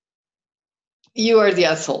 you are the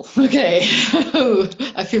asshole. Okay,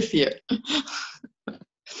 I feel fear.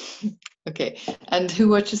 Okay, and who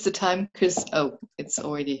watches the time? Because it's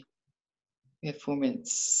already, we have 4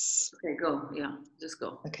 minutes. Okay, go. Yeah, just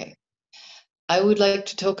go. Okay, I would like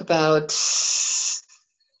to talk about.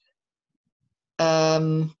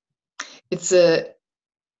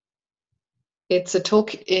 It's a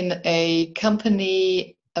talk in a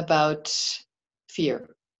company about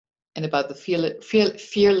fear and about the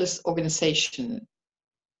fearless organization,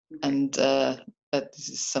 and that this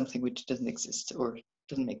is something which doesn't exist or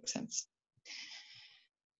doesn't make sense.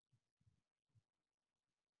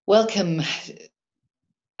 Welcome.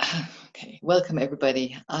 Okay, welcome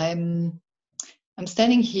everybody. I'm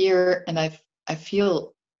standing here and I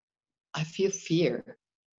feel fear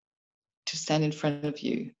to stand in front of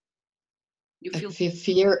you. You I feel. feel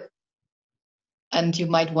fear, and you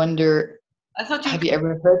might wonder, I thought you. have you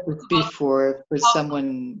ever heard this before for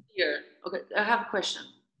someone? Fear. Okay, I have a question.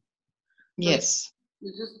 Yes.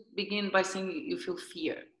 You just begin by saying you feel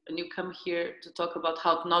fear, and you come here to talk about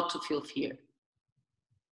how not to feel fear.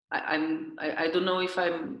 I don't know if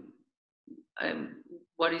I'm.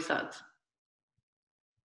 What is that?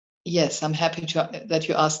 Yes, I'm happy that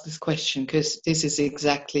you asked this question, because this is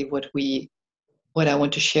exactly what I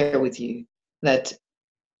want to share with you. That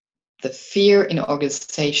the fear in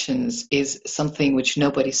organizations is something which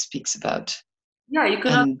nobody speaks about. Yeah, you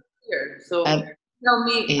cannot have fear. So tell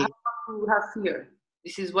me how to have fear.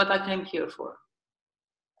 This is what I came here for.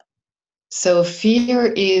 So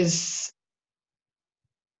fear is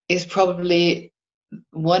probably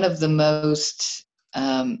one of the most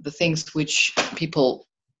the things which people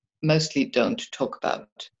mostly don't talk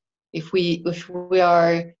about. If we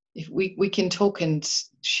can talk and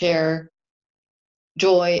share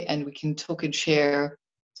joy, and we can talk and share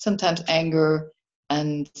sometimes anger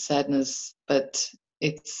and sadness, but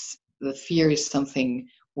it's the fear is something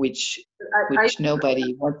which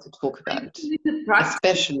nobody wants to talk about,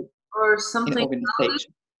 especially or something in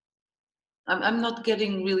organization. I'm not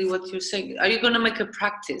getting really what you're saying. Are you going to make a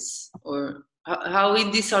practice, or how in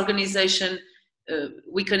this organization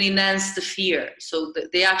we can enhance the fear so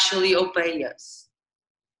that they actually obey us?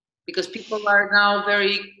 Because people are now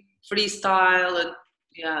very freestyle, and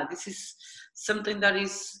yeah, this is something that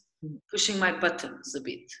is pushing my buttons a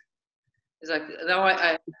bit. It's like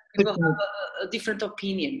now people have different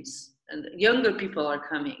opinions, and younger people are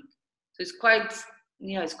coming, so it's quite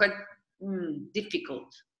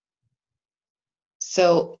difficult.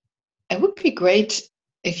 So it would be great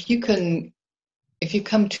if you come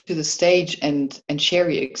to the stage and share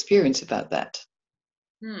your experience about that.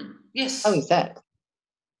 Yes. How is that?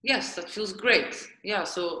 Yes, that feels great. Yeah,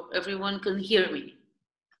 so everyone can hear me.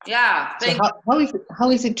 Yeah. So how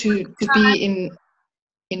is it to be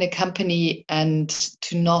in a company and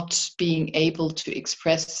to not being able to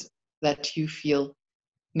express that you feel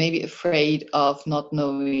maybe afraid of not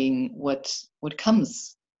knowing what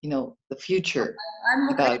comes, the future? I'm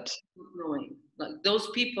okay about knowing, like those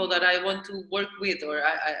people that I want to work with, or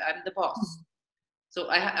I'm the boss. So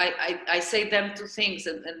I say them to things,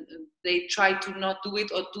 and they try to not do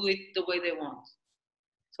it or do it the way they want.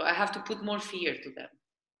 So I have to put more fear to them.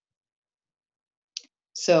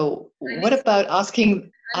 So what about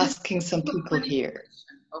asking some people here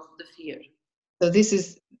of the fear? So this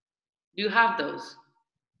is. Do you have those?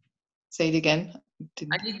 Say it again.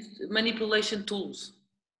 I need manipulation tools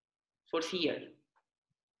for fear.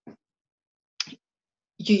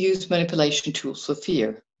 You use manipulation tools for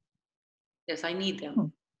fear? Yes, I need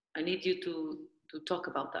them. I need you to talk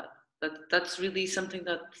about that. That's really something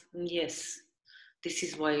that, yes, this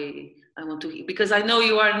is why I want to, because I know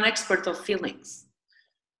you are an expert of feelings.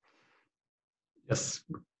 Yes,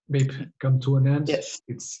 maybe come to an end. Yes.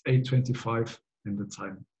 It's 8:25 in the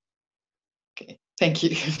time. Okay, thank you.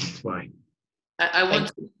 That's why. I want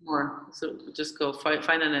to more, so just go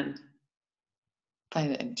find an end. Find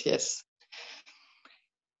an end, yes.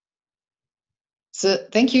 So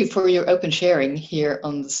thank you for your open sharing here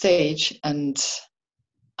on the stage, and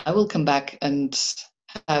I will come back and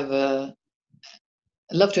have a.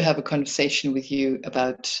 I'd love to have a conversation with you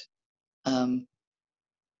about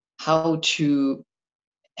how to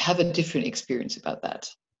have a different experience about that.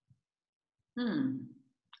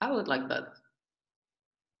 I would like that.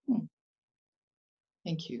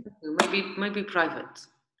 Thank you. Maybe private,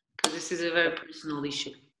 because this is a very personal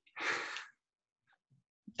issue.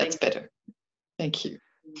 That's better. Thank you.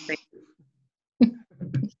 Thank you.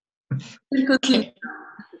 Okay.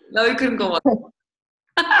 Now you can go on.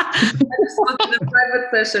 I just wanted a private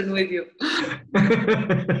session with you.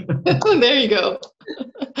 There you go.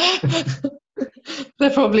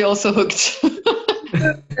 They're probably also hooked.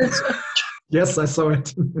 Yes, I saw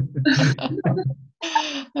it.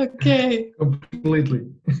 Okay. Completely.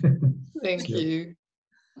 Thank you.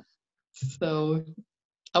 So,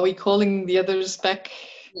 are we calling the others back?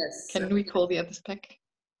 Yes. Can we call the others back?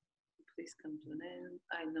 Please come to an end.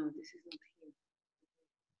 I know this is not here.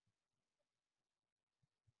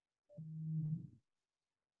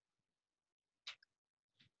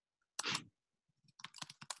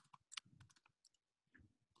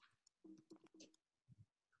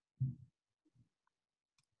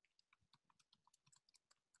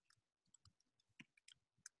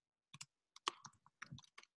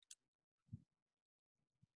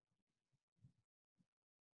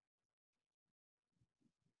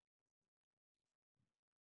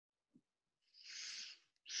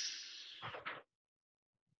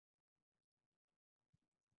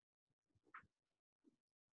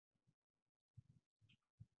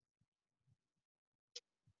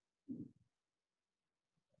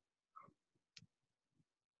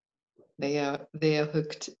 They are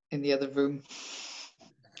hooked in the other room.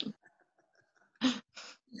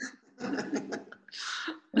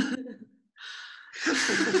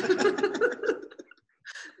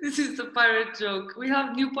 This is the pirate joke. We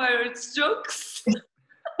have new pirates jokes.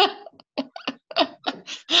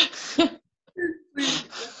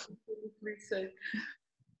 Please say.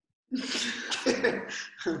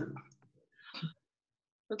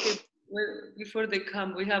 Okay, well, before they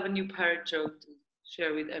come, we have a new pirate joke to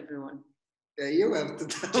share with everyone. Yeah, you have to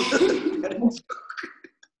tell them.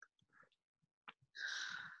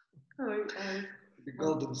 The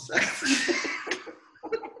golden sex.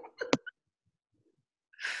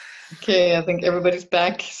 Okay, I think everybody's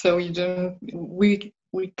back. So we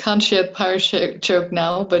can't share the pirate joke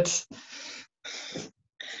now, but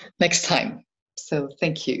next time. So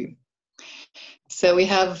thank you. So we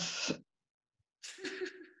have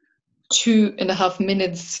 2.5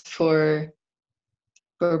 minutes for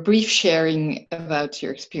a brief sharing about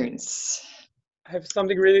your experience. I have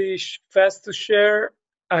something really fast to share.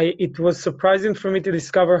 It was surprising for me to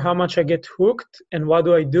discover how much I get hooked and what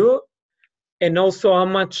do I do, and also how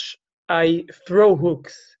much I throw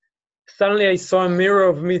hooks. Suddenly I saw a mirror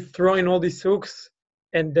of me throwing all these hooks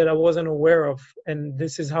and that I wasn't aware of, and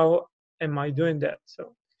this is how am I doing that.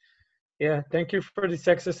 So yeah, thank you for this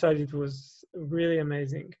exercise. It was really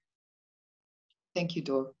amazing. Thank you,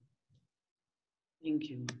 Dor. Thank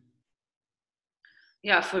you.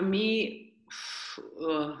 Yeah, for me,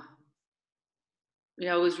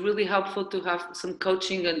 yeah, it was really helpful to have some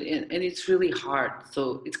coaching, and it's really hard.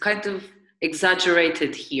 So it's kind of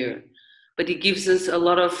exaggerated here, but it gives us a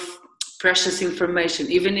lot of precious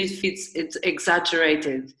information, even if it's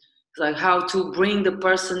exaggerated. It's like how to bring the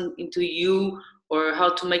person into you, or how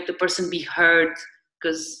to make the person be heard,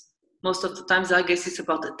 because most of the times I guess it's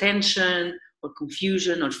about attention or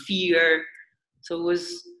confusion or fear. So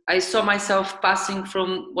I saw myself passing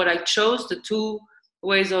from what I chose, the two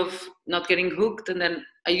ways of not getting hooked, and then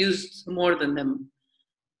I used more than them,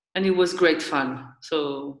 and it was great fun.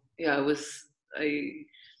 So yeah, I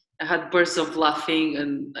had bursts of laughing,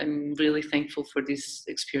 and I'm really thankful for this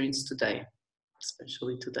experience today,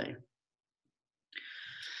 especially today.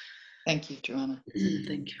 Thank you, Joana.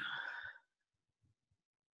 Thank you.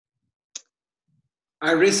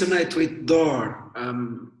 I resonate with Dor.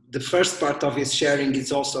 The first part of his sharing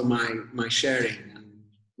is also my sharing. And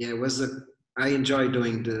yeah, I enjoy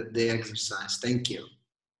doing the exercise. Thank you.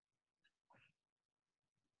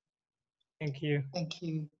 Thank you. Thank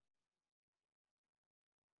you.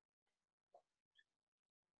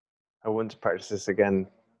 I want to practice this again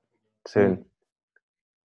soon.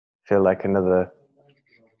 Feel like another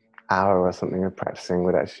hour or something of practicing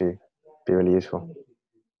would actually be really useful.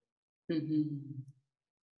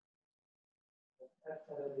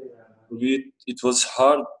 It was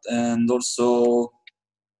hard, and also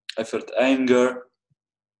I felt anger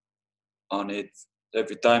on it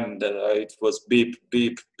every time that it was beep,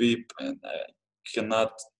 beep, beep, and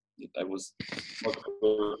I was not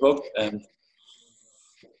hooked, and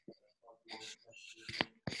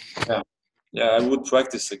Yeah, I would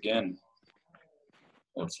practice again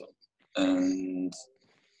also, and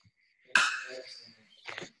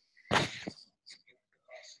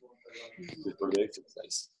before the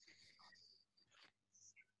exercise.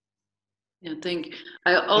 Yeah, thank you.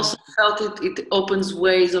 I also felt it opens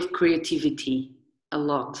ways of creativity a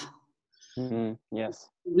lot. Yes.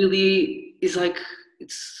 Really is like,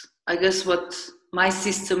 it's, I guess, what my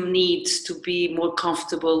system needs to be more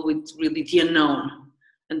comfortable with really the unknown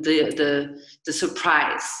and the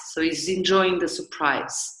surprise. So he's enjoying the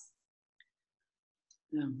surprise.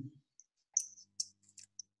 Yeah.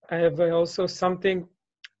 I have also something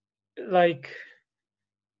like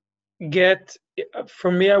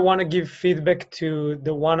for me, I want to give feedback to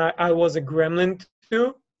the one I was a gremlin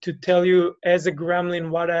to tell you as a gremlin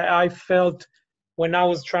what I felt when I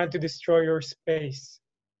was trying to destroy your space.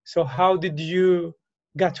 So how did you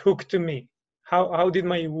got hooked to me? How did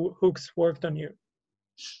my hooks worked on you?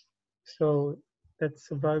 So that's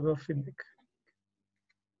a valuable feedback.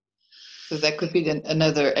 So that could be then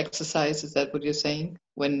another exercise. Is that what you're saying?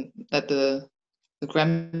 When that the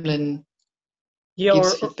gremlin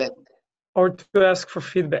gives feedback. Or to ask for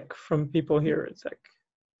feedback from people here. It's like,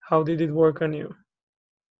 how did it work on you?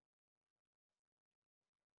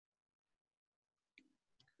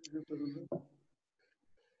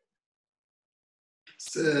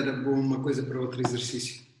 Se era bom uma coisa para outro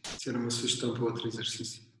exercício. Se era uma sugestão para outro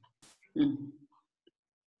exercício.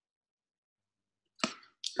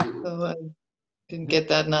 So I didn't get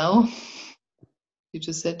that now. You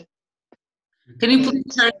just said. Can you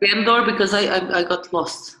please try again, Dor? Because I got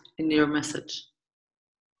lost in your message.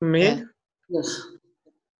 Me? Yeah. Yes.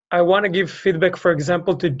 I want to give feedback, for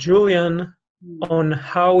example, to Julian on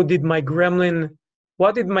what did my gremlin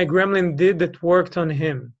did that worked on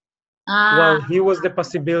him while he was the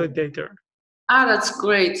possibilitator. That's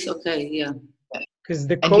great. Okay, yeah. Because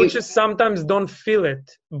the coaches sometimes don't feel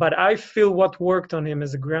it, but I feel what worked on him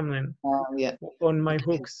as a gremlin on my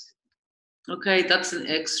hooks. Okay, that's an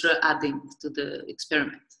extra adding to the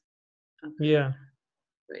experiment. Okay. Yeah.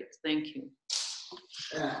 Great, thank you.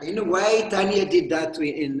 In a way, Tanya did that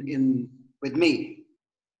with me.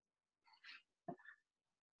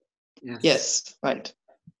 Yes, right.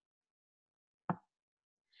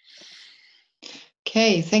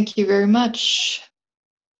 Okay, thank you very much.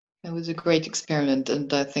 That was a great experiment,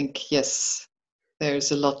 and I think, yes,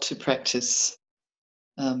 there's a lot to practice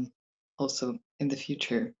also in the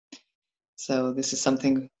future. So this is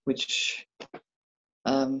something which,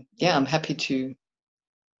 I'm happy to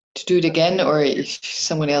do it again, or if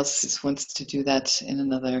someone else wants to do that in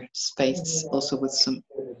another space, also with some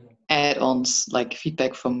add-ons like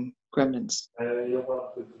feedback from gremlins.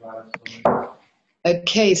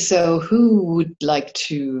 Okay, so who would like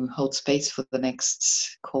to hold space for the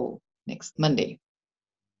next call, next Monday?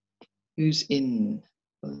 Who's in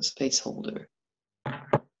for the space holder?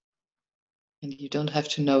 And you don't have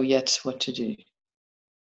to know yet what to do.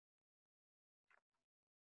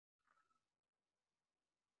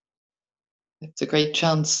 It's a great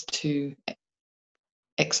chance to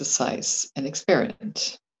exercise and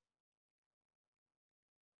experiment.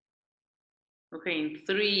 Okay, in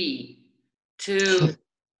 3, 2,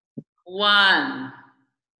 1.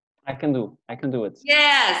 I can do it.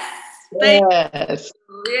 Yes! Yes!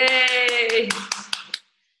 Yay!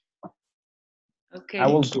 Okay.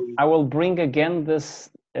 I will bring again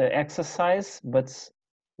this exercise, but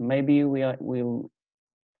maybe we'll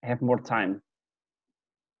have more time.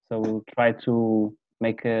 So we'll try to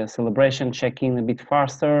make a celebration check-in a bit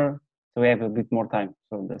faster, so we have a bit more time.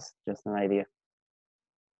 So that's just an idea.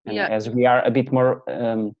 And as we are a bit more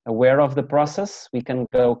aware of the process, we can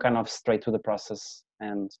go kind of straight to the process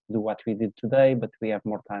and do what we did today, but we have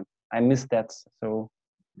more time. I missed that, so.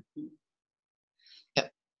 Yeah.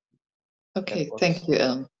 Okay, thank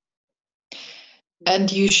you.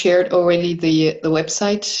 And you shared already the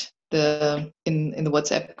website in the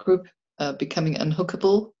WhatsApp group, Becoming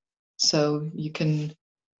Unhookable. So you can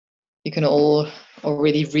all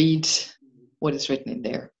already read what is written in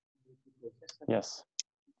there. Yes.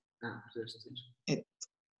 It's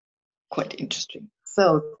quite interesting.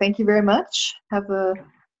 So thank you very much. Have a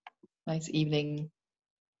nice evening.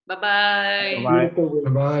 Bye-bye. Bye.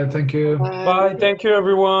 Bye. Thank you. Bye. Thank you,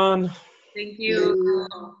 everyone. Thank you.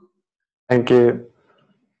 Thank you.